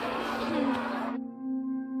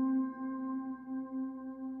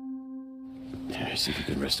 Yeah, see if you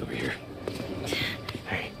can rest over here.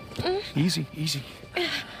 Hey, easy.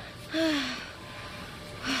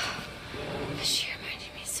 She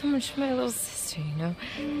reminded me so much of my little sister, you know?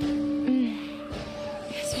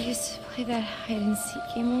 Because we used to play that hide-and-seek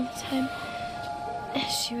game all the time.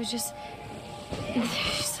 And she would just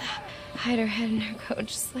hide her head in her coat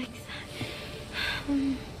just like that.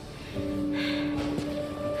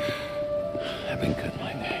 I've been cut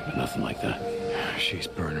my name, but nothing like that. She's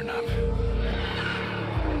burning up.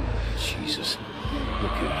 Jesus.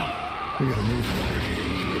 Look at him. We gotta move.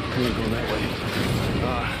 We're gonna go that way.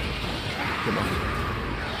 Come on.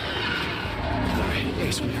 All right.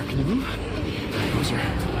 Hey, sweetheart, can you move? Closer.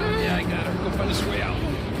 Yeah, I got her. Go find us a way out.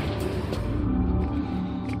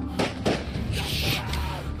 Just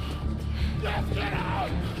get out!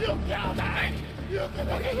 You killed me!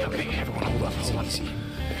 Okay, everyone hold up. It's easy.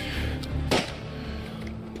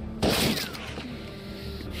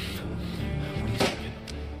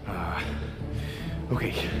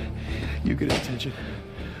 Okay, you get his attention.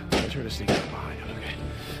 I'll try to sneak up behind him,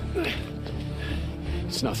 okay?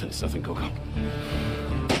 It's nothing, Coco.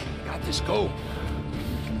 Got this, go.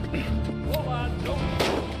 Hold on, don't.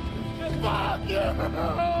 Just fuck you! Yeah,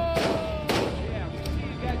 we see you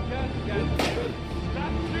got guns, you got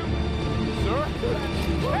stop shooting. Sir?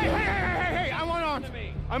 Hey,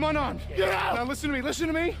 I'm unarmed. Get out! Now listen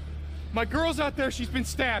to me. My girl's out there, she's been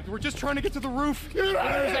stabbed. We're just trying to get to the roof. Get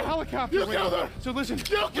out! There's a helicopter You waiting. killed her! So listen.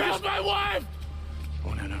 You killed my wife!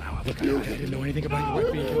 Oh, no. Look, I didn't know anything about your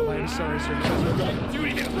wife being killed. I'm sorry, sir. You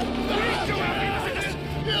killed my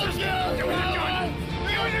wife!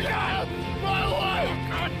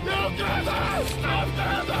 You killed her! Stop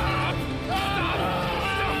that!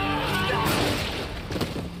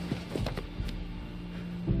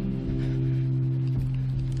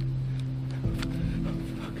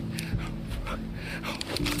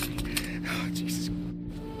 Jesus.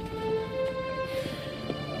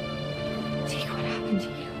 Deke, what happened to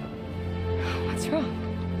you? What's wrong?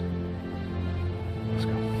 Let's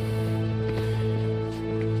go.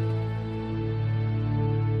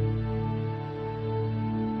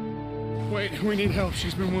 Wait, we need help.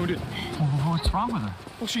 She's been wounded. What's wrong with her?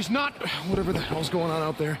 Well, she's not. Whatever the hell's going on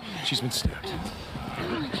out there, she's been stabbed.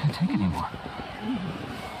 I can't take it anymore.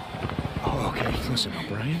 Oh, okay. Listen,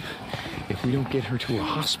 O'Brien. If we don't get her to a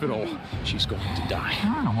hospital, she's going to die.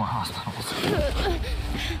 There are no more hospitals.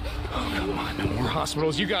 Oh, come on. No more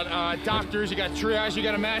hospitals. You got doctors, you got triage, you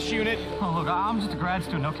got a MASH unit. Oh, look, I'm just a grad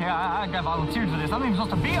student, okay? I got volunteered for this. I'm not even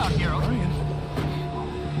supposed to be out here, okay?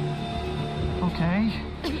 Okay.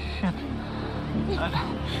 Shit.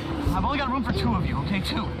 I've only got room for 2 of you, okay?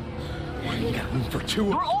 2. You got room for 2 of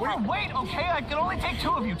You're overweight, okay? I can only take 2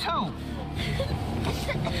 of you, 2.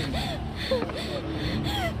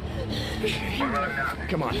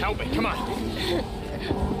 Come on, help me, come on. All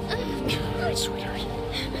right, sweetheart.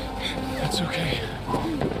 That's okay.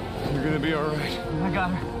 You're gonna be all right. I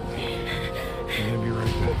got her. I'm gonna be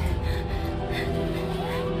right back.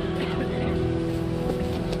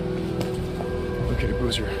 Okay,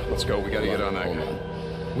 Boozer, let's go. We gotta get on that Hold guy.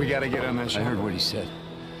 on. We gotta get on that I chopper. heard what he said.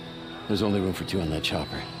 There's only room for 2 on that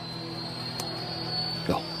chopper.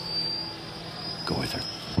 Go. Go with her.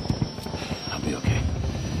 I'll be okay.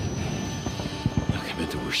 Look, I've been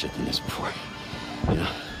through worse shit than this before. You know?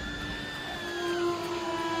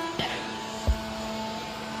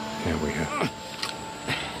 Yeah, we have.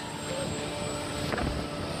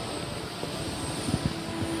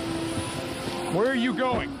 Where are you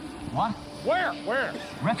going? What? Where?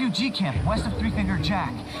 Refugee camp west of Three Finger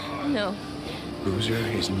Jack. No. Boozer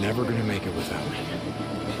is never gonna make it without me.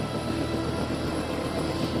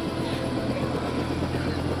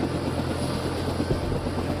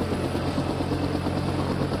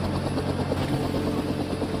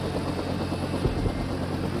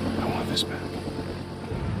 I want this back.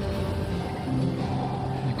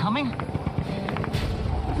 You coming?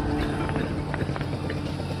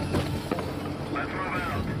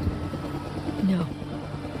 No.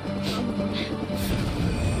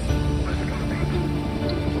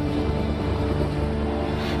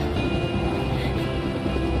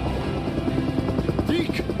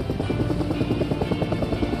 Deke!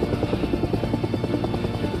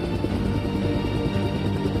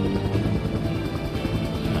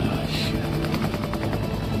 Oh, shit.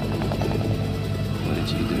 What did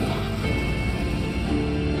you do?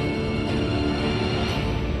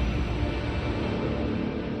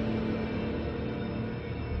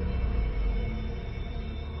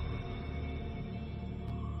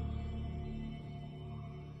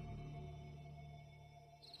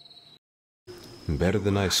 Better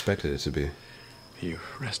than I expected it to be. You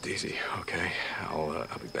rest easy, okay? I'll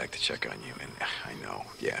be back to check on you. And I know,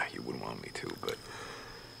 yeah, you wouldn't want me to, but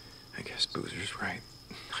I guess Boozer's right.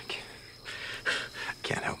 I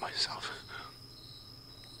can't help myself.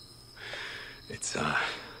 It's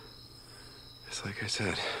like I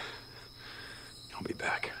said. I'll be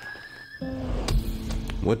back.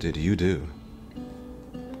 What did you do?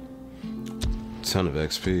 Ton of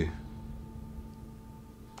XP.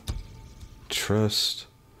 Trust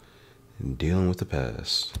and dealing with the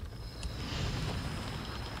past.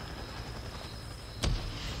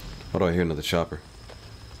 What do I hear? Another chopper.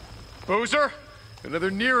 Boozer?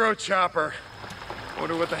 Another Nero chopper.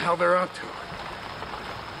 Wonder what the hell they're up to.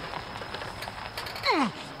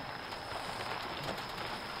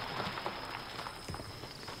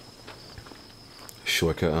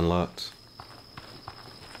 Shortcut unlocked.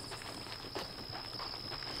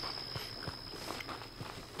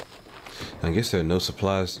 I guess there are no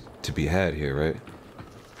supplies to be had here, right?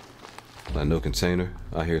 Like no container.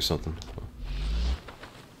 I hear something.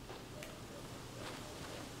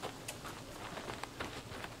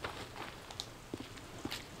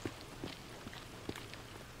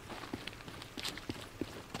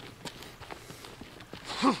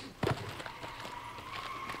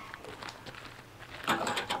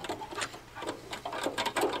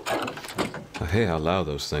 I hate how loud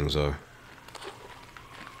those things are.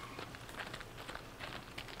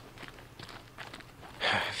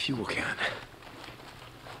 Fuel can.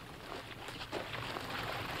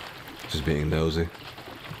 Just being nosy.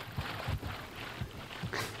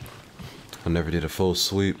 I never did a full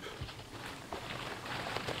sweep.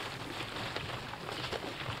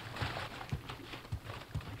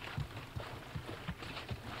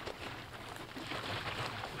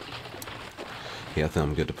 Yeah, I think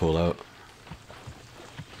I'm good to pull out.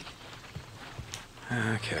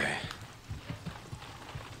 Okay.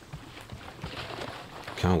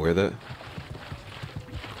 Can I wear that?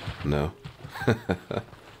 No.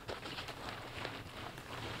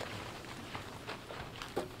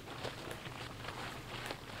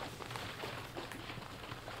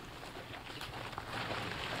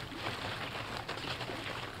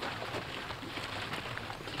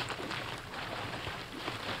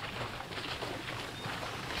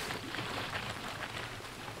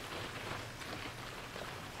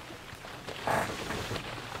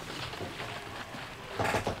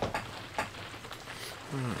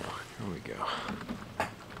 Here we go.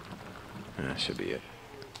 That should be it.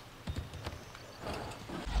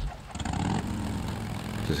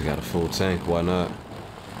 Just got a full tank, why not?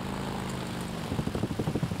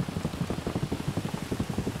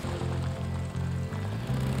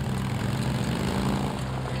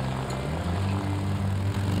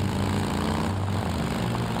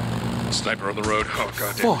 Sniper on the road. Oh,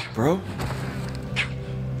 goddamn. Fuck, bro.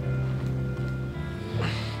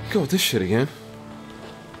 Go with this shit again.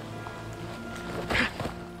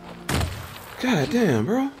 God damn,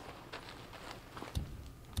 bro.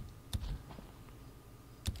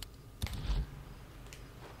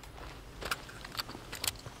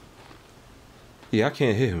 Yeah, I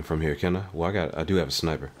can't hit him from here, can I? Well, I do have a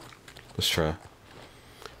sniper. Let's try.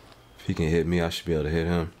 If he can hit me, I should be able to hit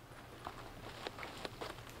him.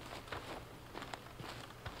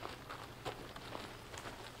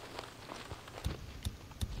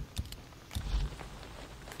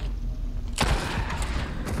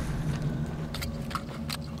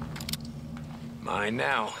 Mine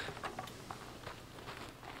now.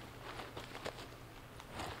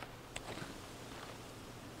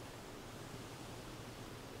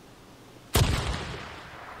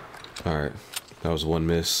 Alright, that was one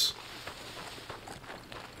miss.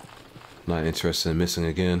 Not interested in missing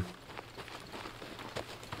again.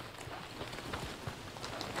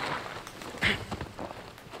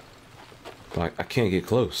 But I can't get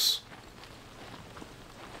close.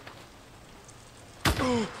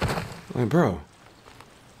 Like, bro.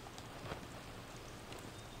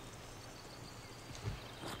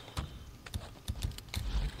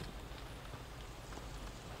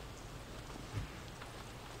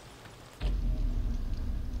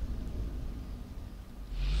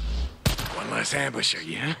 One last ambusher,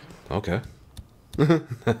 yeah? Okay. Yeah,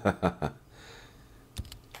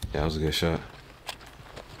 that was a good shot.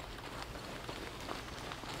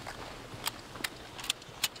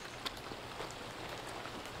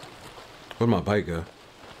 Where'd my bike go?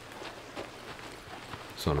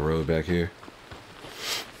 It's on the road back here.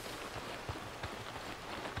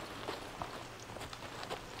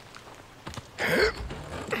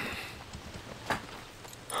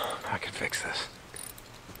 I can fix this.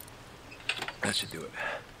 That should do it.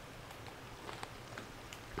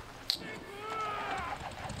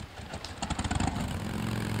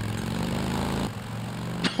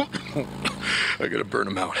 I gotta burn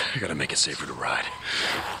him out. I gotta make it safer to ride.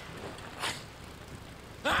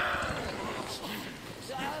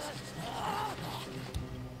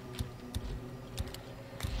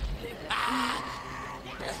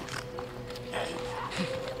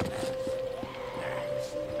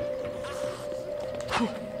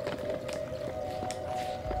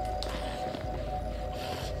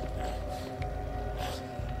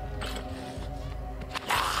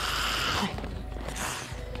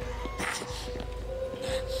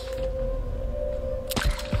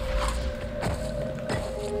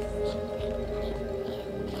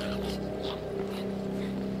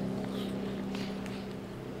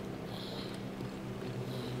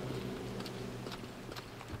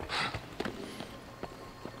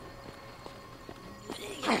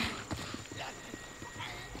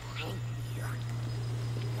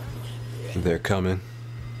 They're coming.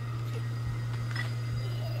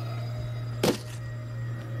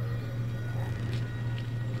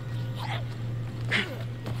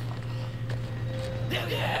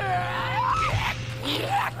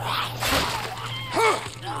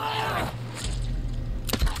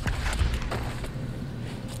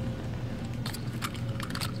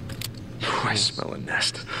 I smell a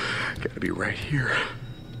nest. Gotta be right here.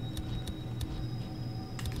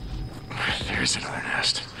 There's another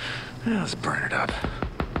nest. Let's burn it up.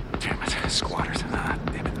 Damn it, squatters.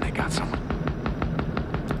 Damn it, they got some.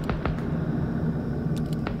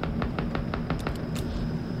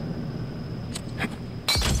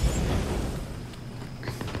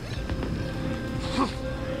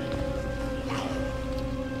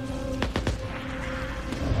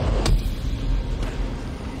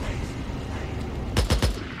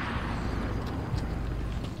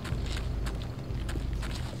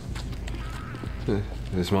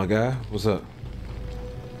 This my guy? What's up?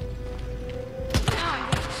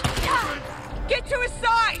 Get to his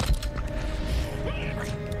side!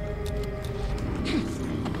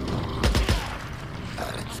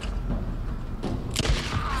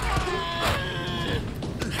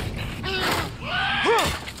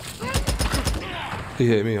 He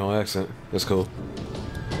hit me on accident. That's cool.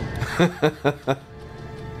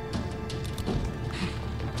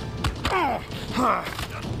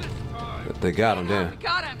 They got him, damn.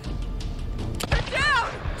 Got him! Get down!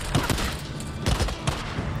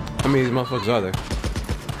 How many of these motherfuckers are there?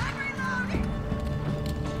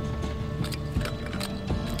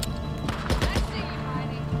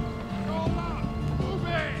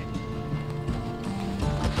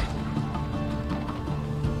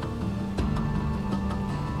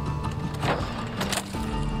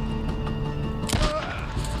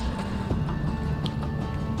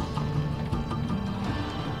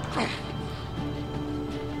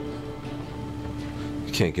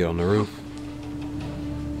 Can't get on the roof.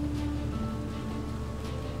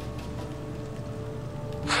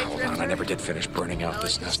 Hold on, I never did finish burning out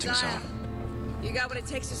this nesting zone. You got what it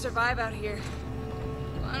takes to survive out here.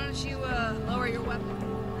 Why don't you, lower your weapon?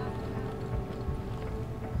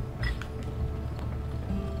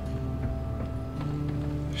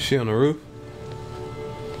 She on the roof?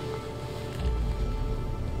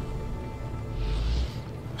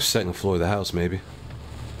 Second floor of the house, maybe.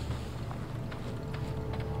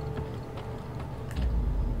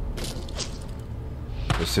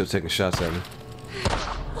 They're still taking shots at me.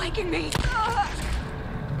 Flanking me.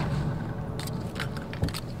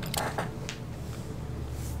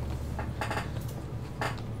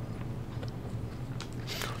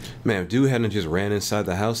 Man, if dude hadn't just ran inside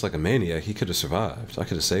the house like a maniac, he could have survived. I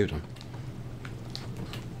could have saved him.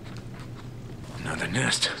 Another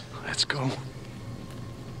nest. Let's go.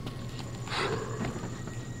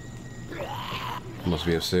 Must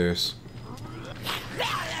be upstairs.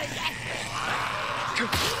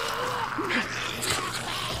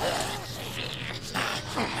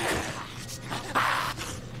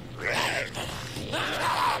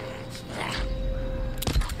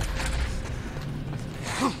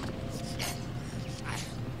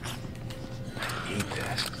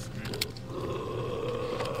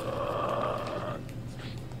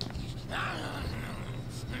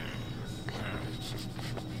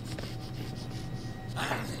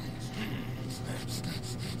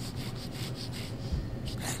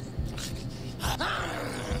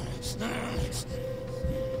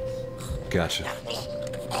 Gotcha.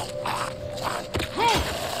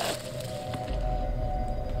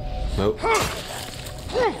 Nope.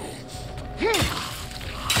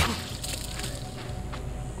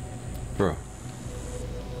 Bro.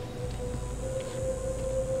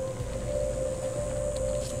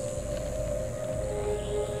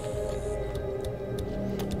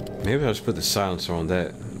 Maybe I'll just put the silencer on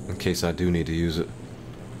that in case I do need to use it.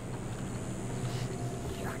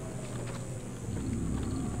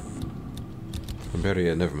 Better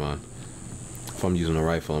yet, never mind. If I'm using a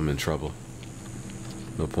rifle, I'm in trouble.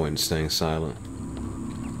 No point in staying silent.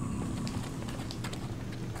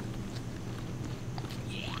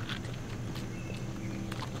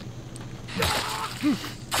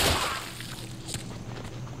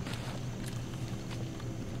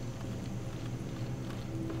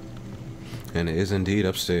 And it is indeed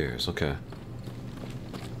upstairs. Okay.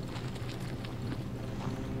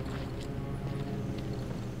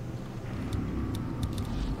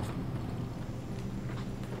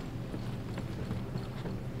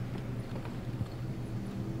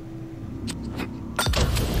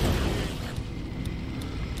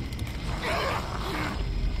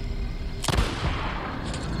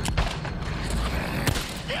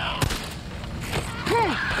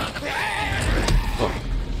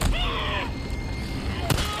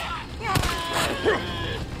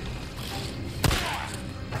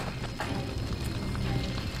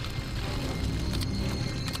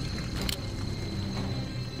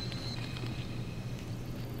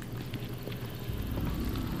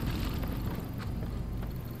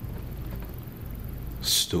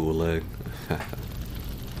 Stool leg.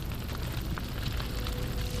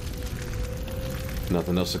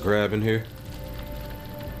 Nothing else to grab in here?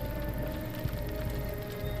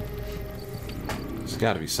 There's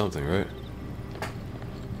gotta be something, right?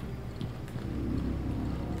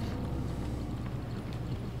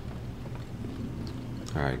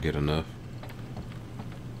 Alright, good enough.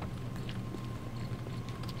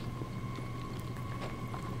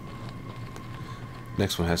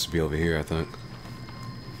 Next one has to be over here, I think.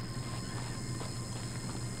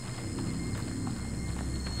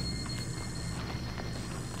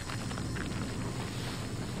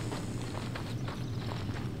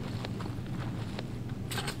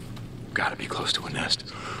 Gotta be close to a nest.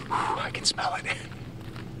 Whew, I can smell it.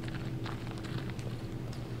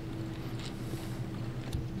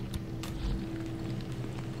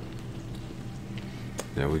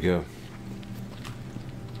 There we go.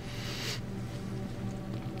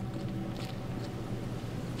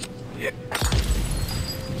 Yeah.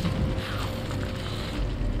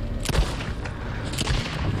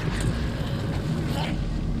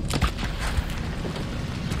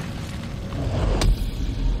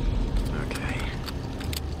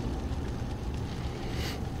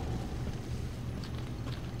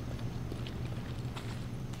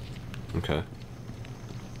 Okay.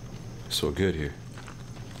 So we're good here.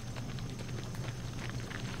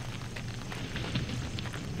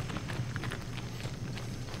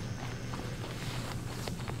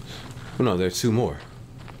 Oh no, there's two more.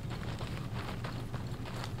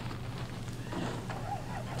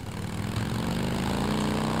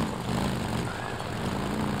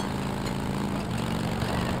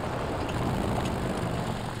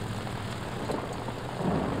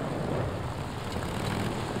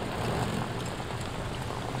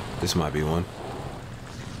 This might be one.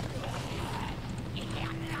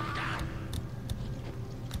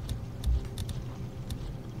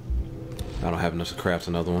 I don't have enough to craft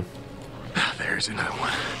another one. There's another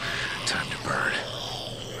one. Time to burn.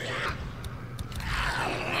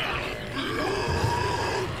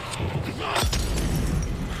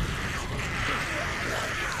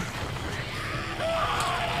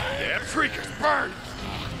 That freak is burned!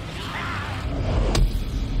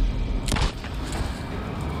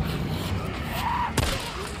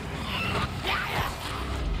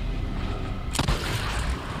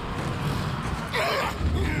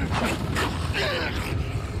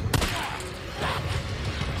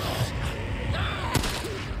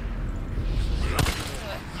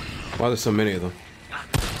 Why are there so many of them?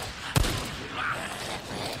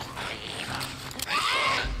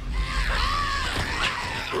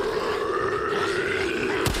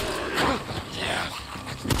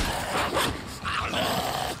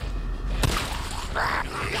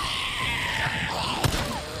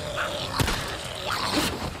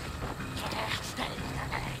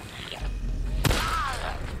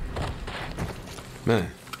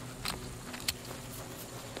 Man.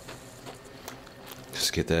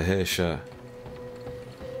 Just get that headshot.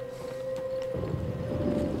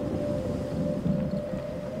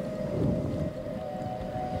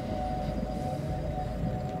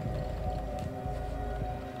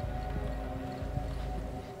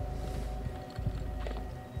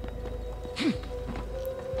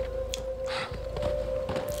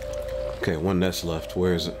 Okay, one nest left.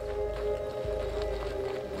 Where is it?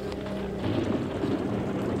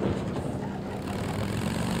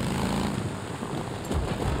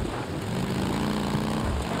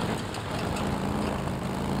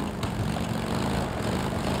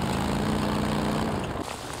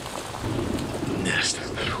 Nest.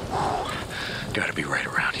 Gotta be right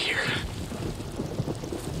around here.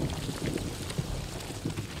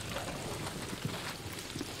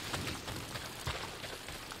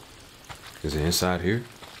 Is it inside here?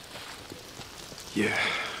 Yeah,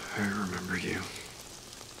 I remember you.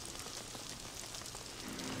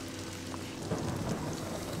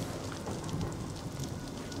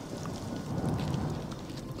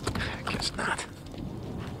 I guess not.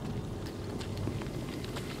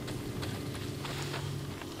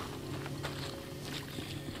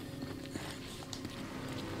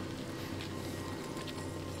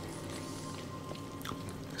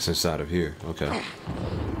 It's inside of here. Okay.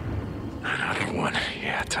 Another one.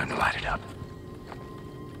 Yeah, time to light it up.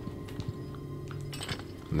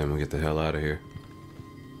 And then we get the hell out of here.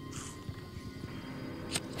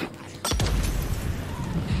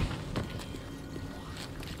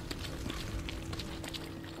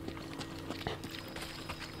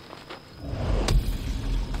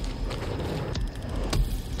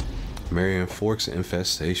 Marion Forks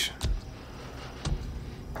infestation.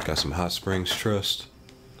 Got some hot springs trust.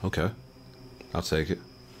 Okay. I'll take it.